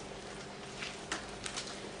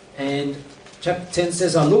 And chapter 10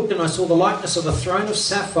 says, I looked and I saw the likeness of a throne of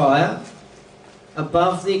sapphire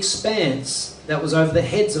above the expanse that was over the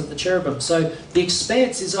heads of the cherubim. So the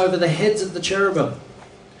expanse is over the heads of the cherubim.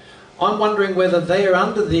 I'm wondering whether they are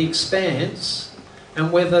under the expanse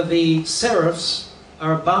and whether the seraphs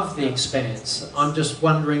are above the expanse. I'm just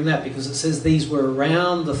wondering that because it says these were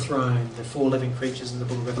around the throne, the 4 living creatures in the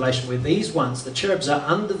book of Revelation, where these ones, the cherubs, are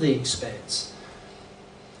under the expanse.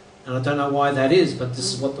 And I don't know why that is, but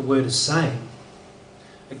this is what the word is saying.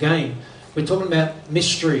 Again, we're talking about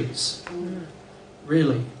mysteries.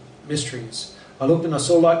 Really, mysteries. I looked and I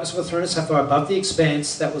saw likeness of a throne of sapphire above the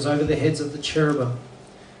expanse that was over the heads of the cherubim.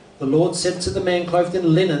 The Lord said to the man clothed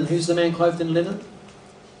in linen, who's the man clothed in linen?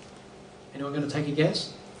 Anyone going to take a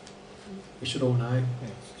guess? We should all know.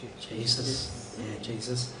 Jesus. Yeah,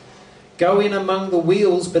 Jesus. Go in among the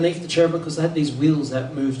wheels beneath the cherubim, because they had these wheels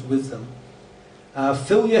that moved with them.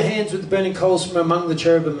 Fill your hands with the burning coals from among the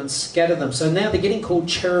cherubim and scatter them. So now they're getting called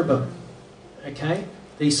cherubim. Okay?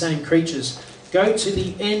 These same creatures. Go to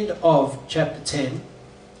the end of chapter 10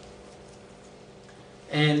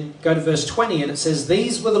 and go to verse 20, and it says,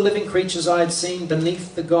 These were the living creatures I had seen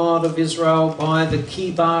beneath the God of Israel by the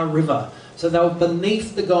Kibar River. So they were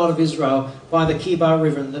beneath the God of Israel by the Kibar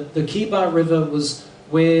River. And the Kibar River was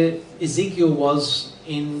where Ezekiel was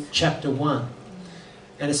in chapter 1.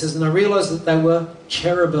 And it says, and I realized that they were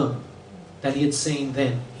cherubim that he had seen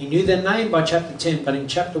then. He knew their name by chapter 10, but in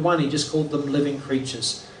chapter 1 he just called them living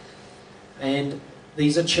creatures. And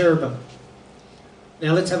these are cherubim.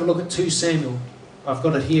 Now let's have a look at 2 Samuel. I've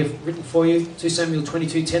got it here written for you. 2 Samuel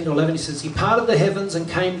 22, 10 to 11. He says, He parted the heavens and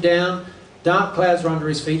came down. Dark clouds were under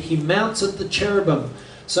his feet. He mounted the cherubim.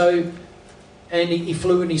 So, and he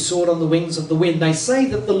flew and he soared on the wings of the wind. They say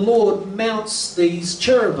that the Lord mounts these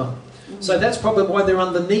cherubim. So that's probably why they're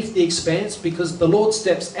underneath the expanse, because the Lord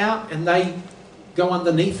steps out and they go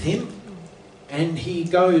underneath him and he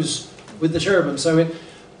goes with the cherubim. So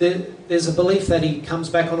there's a belief that he comes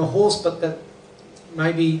back on a horse, but that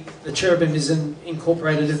maybe the cherubim is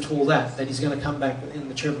incorporated into all that he's going to come back in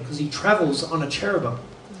the cherubim because he travels on a cherubim.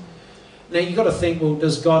 Now you've got to think, well,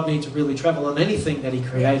 does God need to really travel on anything that he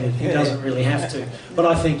created? He doesn't really have to. But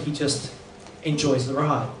I think he just enjoys the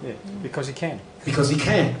ride. Yeah, because he can. Because he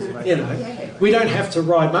can, you know. We don't have to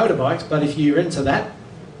ride motorbikes, but if you're into that,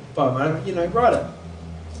 buy a motorbike, you know, ride it.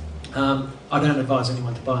 I don't advise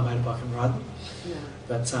anyone to buy a motorbike and ride them. No.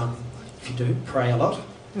 But if you do, pray a lot.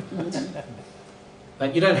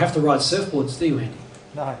 But you don't have to ride surfboards, do you, Andy?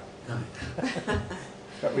 No. No.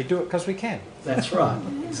 But we do it because we can. That's right,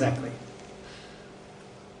 exactly.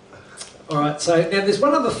 All right, so now there's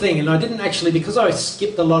one other thing, and I didn't actually, because I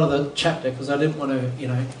skipped a lot of the chapter, because I didn't want to, you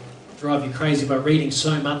know, drive you crazy by reading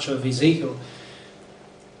so much of Ezekiel.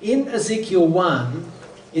 In Ezekiel 1,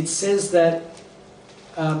 it says that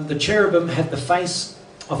the cherubim had the face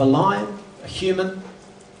of a lion, a human,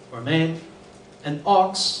 or a man, an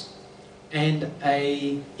ox, and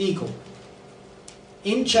an eagle.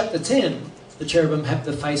 In chapter 10, the cherubim have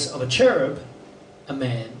the face of a cherub, a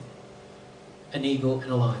man, an eagle, and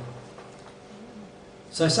a lion.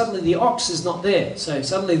 So suddenly the ox is not there. So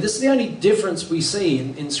suddenly this is the only difference we see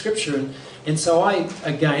in Scripture. And so I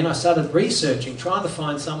started researching, trying to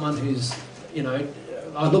find someone who's, you know,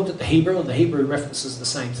 I looked at the Hebrew, and the Hebrew references the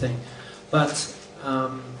same thing. But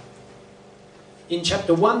in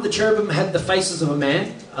chapter 1, the cherubim had the faces of a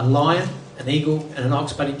man, a lion, an eagle, and an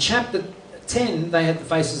ox. But in chapter 10, they had the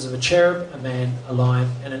faces of a cherub, a man, a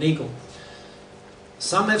lion, and an eagle.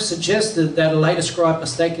 Some have suggested that a later scribe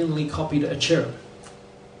mistakenly copied a cherub.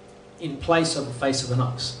 in place of the face of an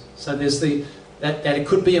ox. So there's that it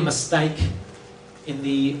could be a mistake in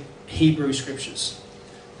the Hebrew scriptures,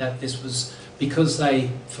 that this was because they,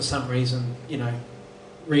 for some reason,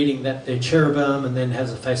 reading that they're cherubim and then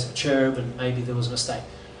has the face of a cherub, and maybe there was a mistake.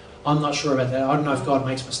 I'm not sure about that. I don't know if God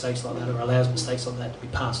makes mistakes like that or allows mistakes like that to be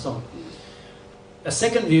passed on. A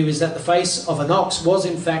second view is that the face of an ox was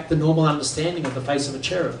in fact the normal understanding of the face of a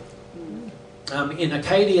cherub. In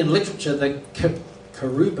Akkadian literature, the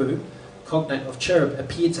kerubu, cognate of cherub,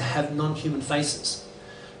 appeared to have non-human faces.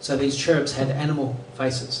 So these cherubs had animal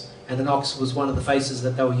faces, and an ox was one of the faces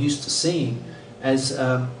that they were used to seeing as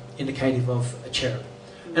indicative of a cherub.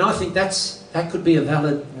 And I think that could be a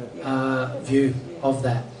valid view of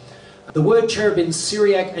that. The word cherub in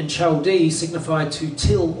Syriac and Chaldee signified to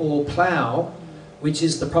till or plough, which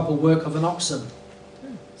is the proper work of an oxen.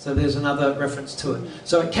 So there's another reference to it.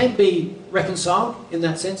 So it can be reconciled in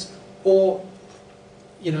that sense, or,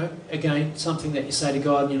 again, something that you say to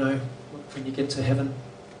God, when you get to heaven,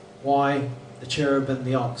 why the cherub and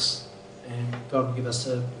the ox? And God will give us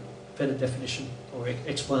a better definition or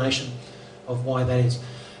explanation of why that is.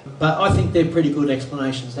 But I think they're pretty good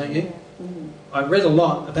explanations, don't you? I read a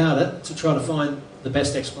lot about it to try to find the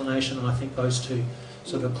best explanation, and I think those two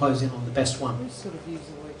sort of close in on the best one. We sort of use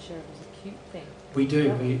the word cherub as a cute thing. We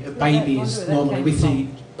do. Babies, normally, we see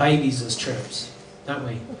babies as cherubs, don't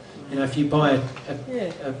we? If you buy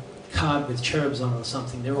a card with cherubs on it or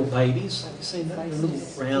something, they're all babies. Have you seen that? They're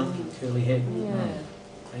little round, curly head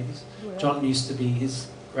babies. John his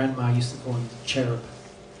grandma used to call him Cherub.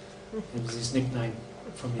 It was his nickname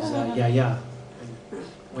from his yaya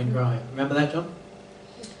when growing up. Remember that, John?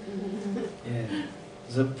 Yeah. It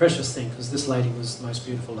was a precious thing, because this lady was the most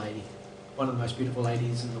beautiful lady. One of the most beautiful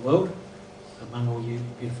ladies in the world, among all you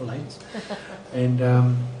beautiful ladies. And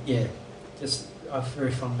I have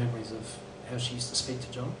very fond memories of how she used to speak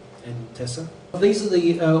to John and Tessa. These are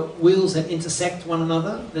the wheels that intersect one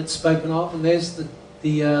another that's spoken of, and there's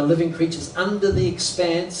the living creatures under the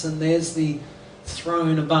expanse, and there's the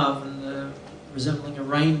throne above, and resembling a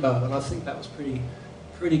rainbow. And I think that was pretty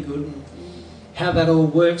good. And how that all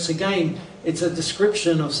works, again, it's a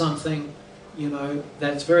description of something,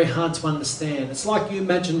 that's very hard to understand. It's like you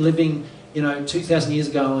imagine living, 2,000 years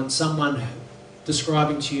ago, and someone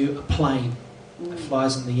describing to you a plane that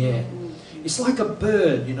flies in the air. It's like a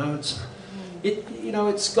bird,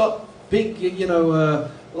 it's got big,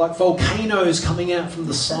 like volcanoes coming out from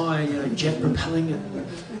the side, jet propelling it,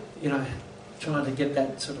 trying to get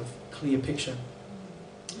that sort of clear picture.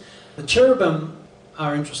 The cherubim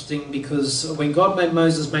are interesting because when God made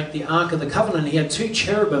Moses make the Ark of the Covenant, he had 2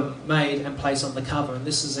 cherubim made and placed on the cover. And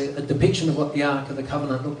this is a depiction of what the Ark of the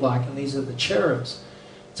Covenant looked like. And these are the cherubs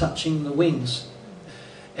touching the wings.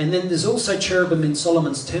 And then there's also cherubim in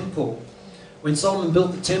Solomon's temple. When Solomon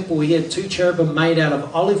built the temple, he had 2 cherubim made out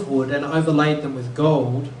of olive wood and overlaid them with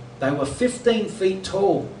gold. They were 15 feet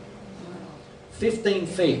tall. 15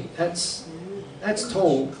 feet. That's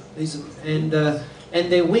tall. And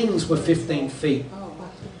their wings were 15 feet.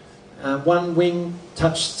 One wing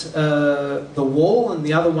touched the wall, and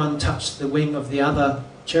the other one touched the wing of the other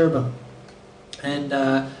cherubim. And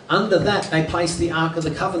under that, they placed the Ark of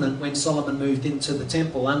the Covenant when Solomon moved into the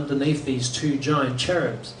temple, underneath these 2 giant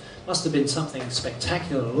cherubs. Must have been something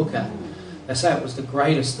spectacular to look at. They say it was the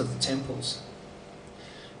greatest of the temples.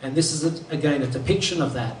 And this is, again, a depiction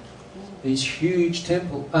of that. These huge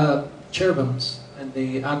cherubims and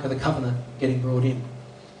the Ark of the Covenant getting brought in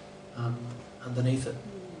underneath it.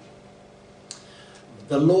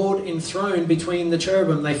 The Lord enthroned between the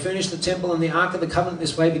cherubim. They furnished the temple and the Ark of the Covenant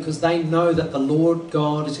this way because they know that the Lord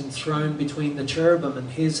God is enthroned between the cherubim.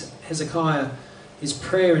 And here's Hezekiah, his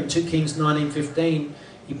prayer in 2 Kings 19:15.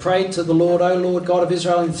 He prayed to the Lord, O Lord God of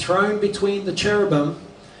Israel, enthroned between the cherubim.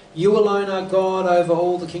 You alone are God over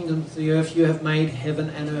all the kingdoms of the earth. You have made heaven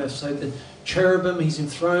and earth. So the cherubim, he's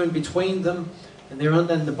enthroned between them. And they're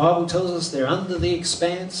under, and the Bible tells us they're under the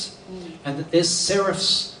expanse. And that there's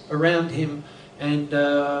seraphs around him. And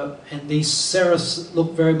these seraphs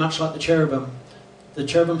look very much like the cherubim. The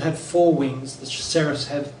cherubim have 4 wings. The seraphs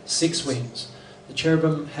have 6 wings. The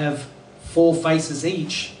cherubim have 4 faces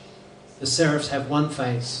each. The seraphs have 1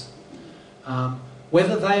 face.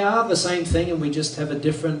 Whether they are the same thing and we just have a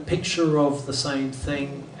different picture of the same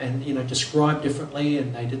thing and, described differently,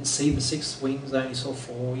 and they didn't see the 6 wings, they only saw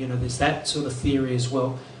 4, there's that sort of theory as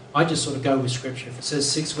well. I just sort of go with Scripture. If it says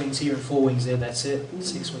 6 wings here and 4 wings there, that's it.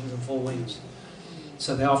 6 wings and 4 wings.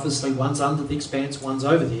 So they're obviously, one's under the expanse, one's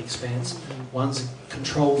over the expanse. One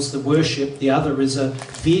controls the worship, the other is a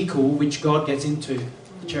vehicle which God gets into,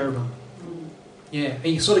 the cherubim. Yeah, are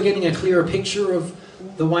you sort of getting a clearer picture of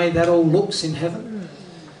the way that all looks in heaven?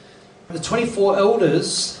 the 24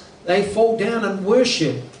 elders, they fall down and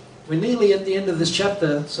worship. We're nearly at the end of this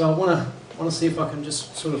chapter, so I want to see if I can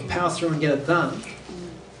just sort of power through and get it done.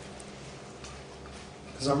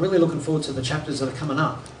 Because I'm really looking forward to the chapters that are coming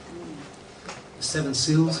up. The 7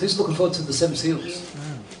 seals. Who's looking forward to the 7 seals?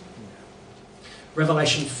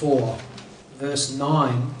 Revelation 4, verse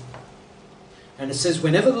 9. And it says,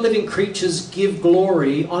 whenever the living creatures give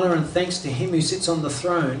glory, honour and thanks to him who sits on the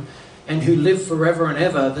throne and who live forever and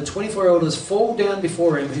ever, the 24 elders fall down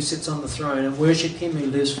before him who sits on the throne and worship him who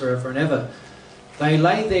lives forever and ever. They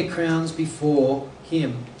lay their crowns before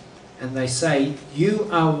him and they say, you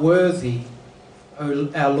are worthy, O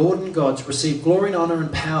our Lord and God, to receive glory and honour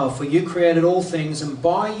and power, for you created all things, and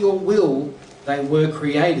by your will they were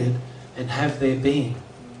created and have their being.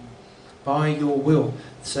 By your will.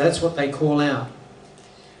 So that's what they call out.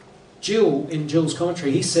 In Gill's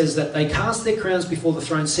commentary, he says that they cast their crowns before the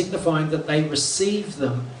throne, signifying that they receive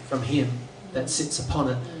them from him that sits upon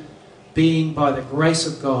it, being by the grace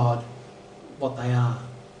of God what they are.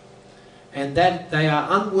 And that they are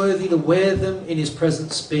unworthy to wear them in his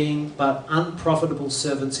presence, being but unprofitable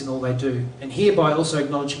servants in all they do. And hereby also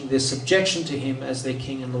acknowledging their subjection to him as their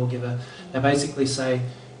king and lawgiver. They basically say,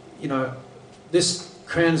 you know, this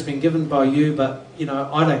crown has been given by you, but, you know,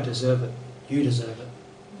 I don't deserve it. You deserve it.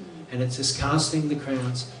 And it's just casting the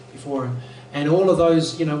crowns before him. And all of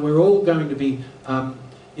those, you know, we're all going to be,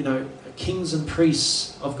 you know, kings and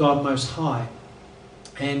priests of God Most High.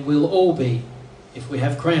 And we'll all be, if we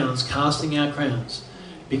have crowns, casting our crowns.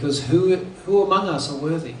 Because who among us are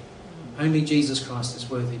worthy? Only Jesus Christ is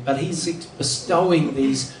worthy. But he's bestowing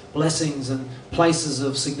these blessings and places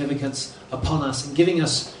of significance upon us and giving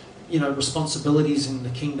us, you know, responsibilities in the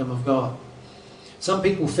kingdom of God. Some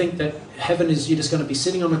people think that heaven is you're just going to be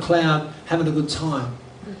sitting on a cloud having a good time.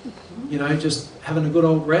 You know, just having a good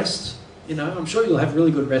old rest. You know, I'm sure you'll have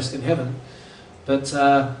really good rest in heaven. But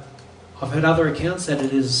I've heard other accounts that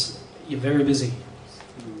you're very busy.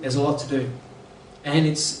 There's a lot to do. And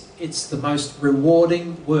it's the most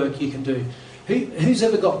rewarding work you can do. Who's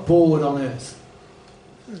ever got bored on earth?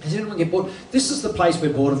 Does anyone get bored? This is the place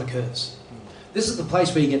where boredom occurs. This is the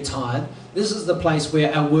place where you get tired. This is the place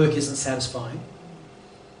where our work isn't satisfying.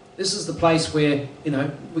 This is the place where, you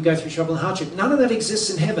know, we go through trouble and hardship. None of that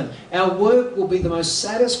exists in heaven. Our work will be the most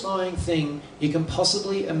satisfying thing you can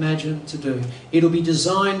possibly imagine to do. It'll be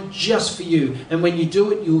designed just for you. And when you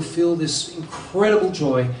do it, you'll feel this incredible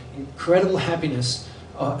joy, incredible happiness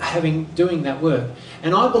of doing that work.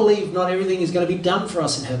 And I believe not everything is going to be done for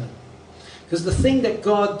us in heaven. Because the thing that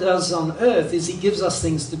God does on earth is he gives us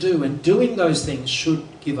things to do, and doing those things should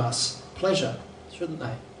give us pleasure, shouldn't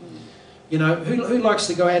they? You know, who likes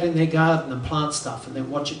to go out in their garden and plant stuff and then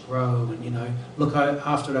watch it grow and, you know, look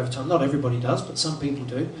after it over time? Not everybody does, but some people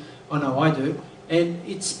do. I know I do. And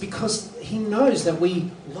it's because he knows that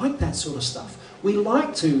we like that sort of stuff. We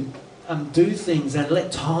like to do things and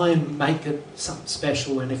let time make it something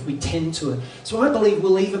special, and if we tend to it. So I believe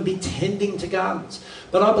we'll even be tending to gardens.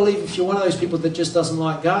 But I believe if you're one of those people that just doesn't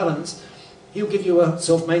like gardens, he'll give you a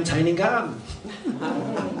self-maintaining garden.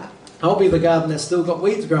 I'll be the garden that's still got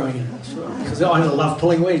weeds growing in it. Because I love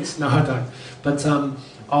pulling weeds. No, I don't. But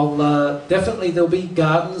I'll definitely, there'll be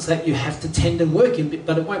gardens that you have to tend and work in,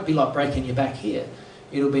 but it won't be like breaking your back here.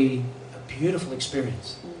 It'll be a beautiful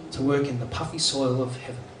experience to work in the puffy soil of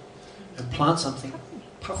heaven and plant something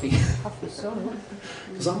puffy. Puffy soil.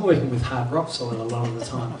 Because I'm working with hard rock soil a lot of the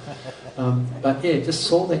time. But yeah, just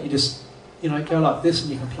soil that you just, you know, go like this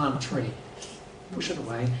and you can plant a tree. Push it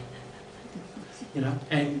away. You know,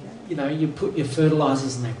 and, you know, you put your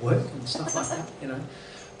fertilisers and they work and stuff like that, you know.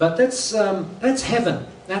 But that's heaven.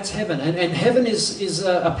 That's heaven. And heaven is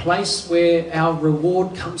a place where our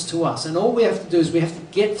reward comes to us. And all we have to do is we have to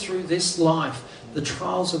get through this life, the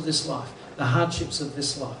trials of this life, the hardships of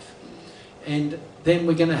this life. And then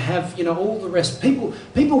we're going to have, you know, all the rest. People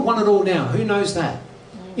want it all now. Who knows that?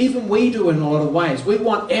 Even we do in a lot of ways. We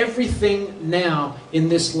want everything now in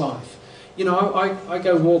this life. You know, I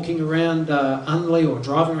go walking around Unley or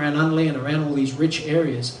driving around Unley and around all these rich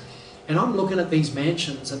areas, and I'm looking at these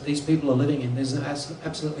mansions that these people are living in. There's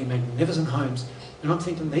absolutely magnificent homes, and I'm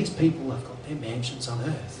thinking these people have got their mansions on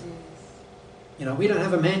earth. You know, we don't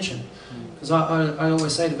have a mansion. Because I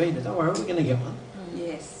always say to Vina, don't worry, we're going to get one.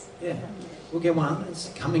 Yes. Yeah, we'll get one. It's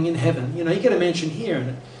coming in heaven. You know, you get a mansion here and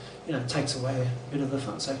it, you know, it takes away a bit of the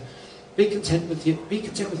fun. So be content with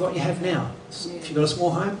what you have now. If you've got a small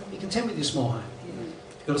home, be content with your small home.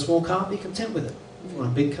 If you've got a small car, be content with it. If you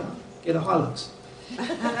want a big car, get a Hilux.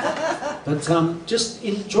 But just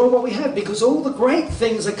enjoy what we have, because all the great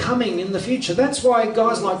things are coming in the future. That's why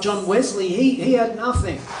guys like John Wesley, he had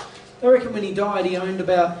nothing. I reckon when he died, he owned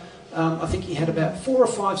about I think he had about 4 or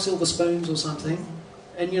 5 silver spoons or something,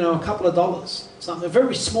 and a couple of dollars, something, a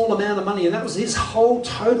very small amount of money, and that was his whole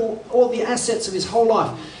total, all the assets of his whole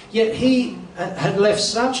life. Yet he had left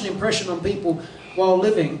such an impression on people while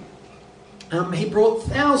living. He brought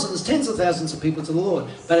thousands, tens of thousands of people to the Lord,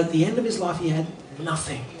 but at the end of his life he had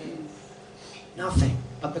nothing. Nothing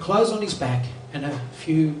but the clothes on his back and a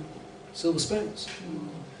few silver spoons.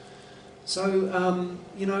 So,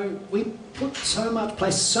 we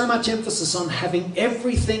place so much emphasis on having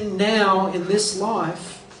everything now in this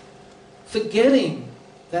life, forgetting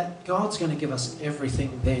that God's going to give us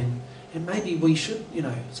everything then. And maybe we should,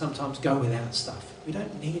 sometimes go without stuff. We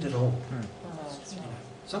don't need it all.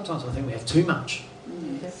 Sometimes I think we have too much.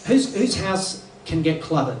 Whose house can get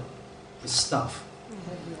cluttered with stuff?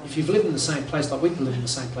 If you've lived in the same place, like we've lived in the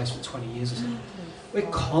same place for 20 years or something, we're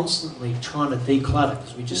constantly trying to declutter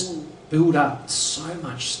because we just build up so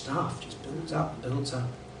much stuff. Just builds up and builds up.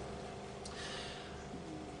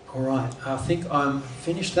 All right, I think I'm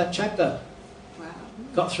finished that chapter. Wow.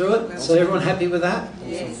 Got through it? So everyone happy with that?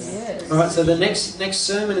 Yes. All right, so the next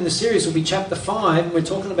sermon in the series will be chapter 5, and we're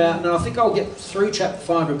talking about, and I think I'll get through chapter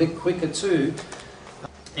 5 a bit quicker too,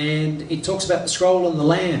 and it talks about the scroll and the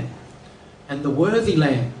Lamb, and the worthy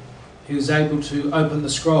Lamb who's able to open the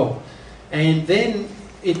scroll. And then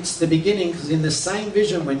it's the beginning, because in the same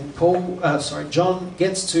vision when John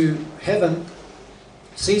gets to heaven,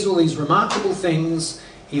 sees all these remarkable things,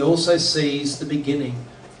 he also sees the beginning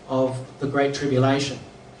of the Great Tribulation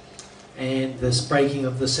and this breaking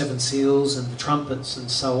of the 7 seals and the trumpets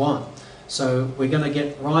and so on. So we're going to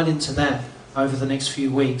get right into that over the next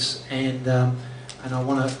few weeks, and I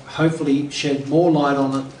want to hopefully shed more light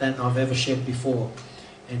on it than I've ever shed before,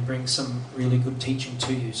 and bring some really good teaching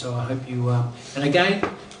to you. So I hope you... and again,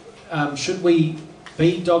 should we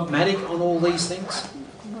be dogmatic on all these things?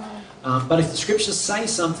 But if the scriptures say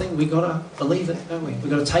something, we've got to believe it, don't we? We've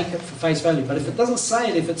got to take it for face value. But if it doesn't say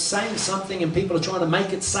it, if it's saying something and people are trying to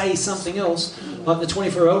make it say something else, like the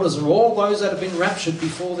 24 elders or all those that have been raptured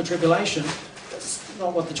before the tribulation, that's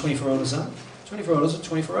not what the 24 elders are. 24 elders are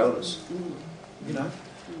 24 elders. It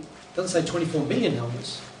doesn't say 24 million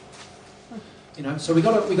elders. So we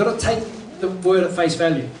got to take the word at face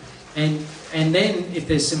value, and then if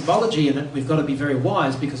there's symbology in it, we've got to be very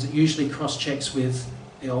wise, because it usually cross-checks with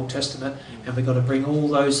the Old Testament, and we've got to bring all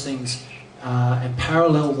those things and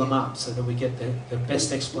parallel them up so that we get the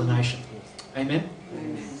best explanation. Amen?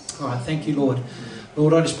 Amen. All right, thank you, Lord.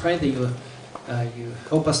 Lord, I just pray that you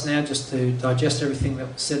help us now just to digest everything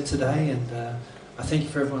that was said today, and I thank you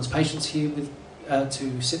for everyone's patience here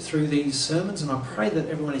to sit through these sermons, and I pray that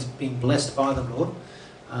everyone is being blessed by them, Lord.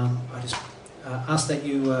 I just ask that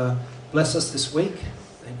you bless us this week,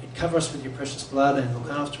 and cover us with your precious blood, and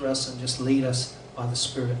look after us, and just lead us by the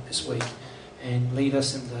Spirit this week, and lead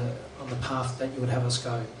us on the path that you would have us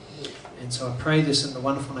go. And so I pray this in the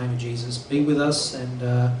wonderful name of Jesus. Be with us, and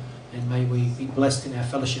may we be blessed in our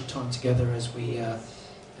fellowship time together as we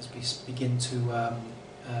begin to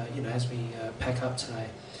as we pack up today.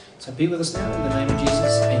 So be with us now in the name of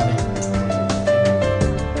Jesus. Amen.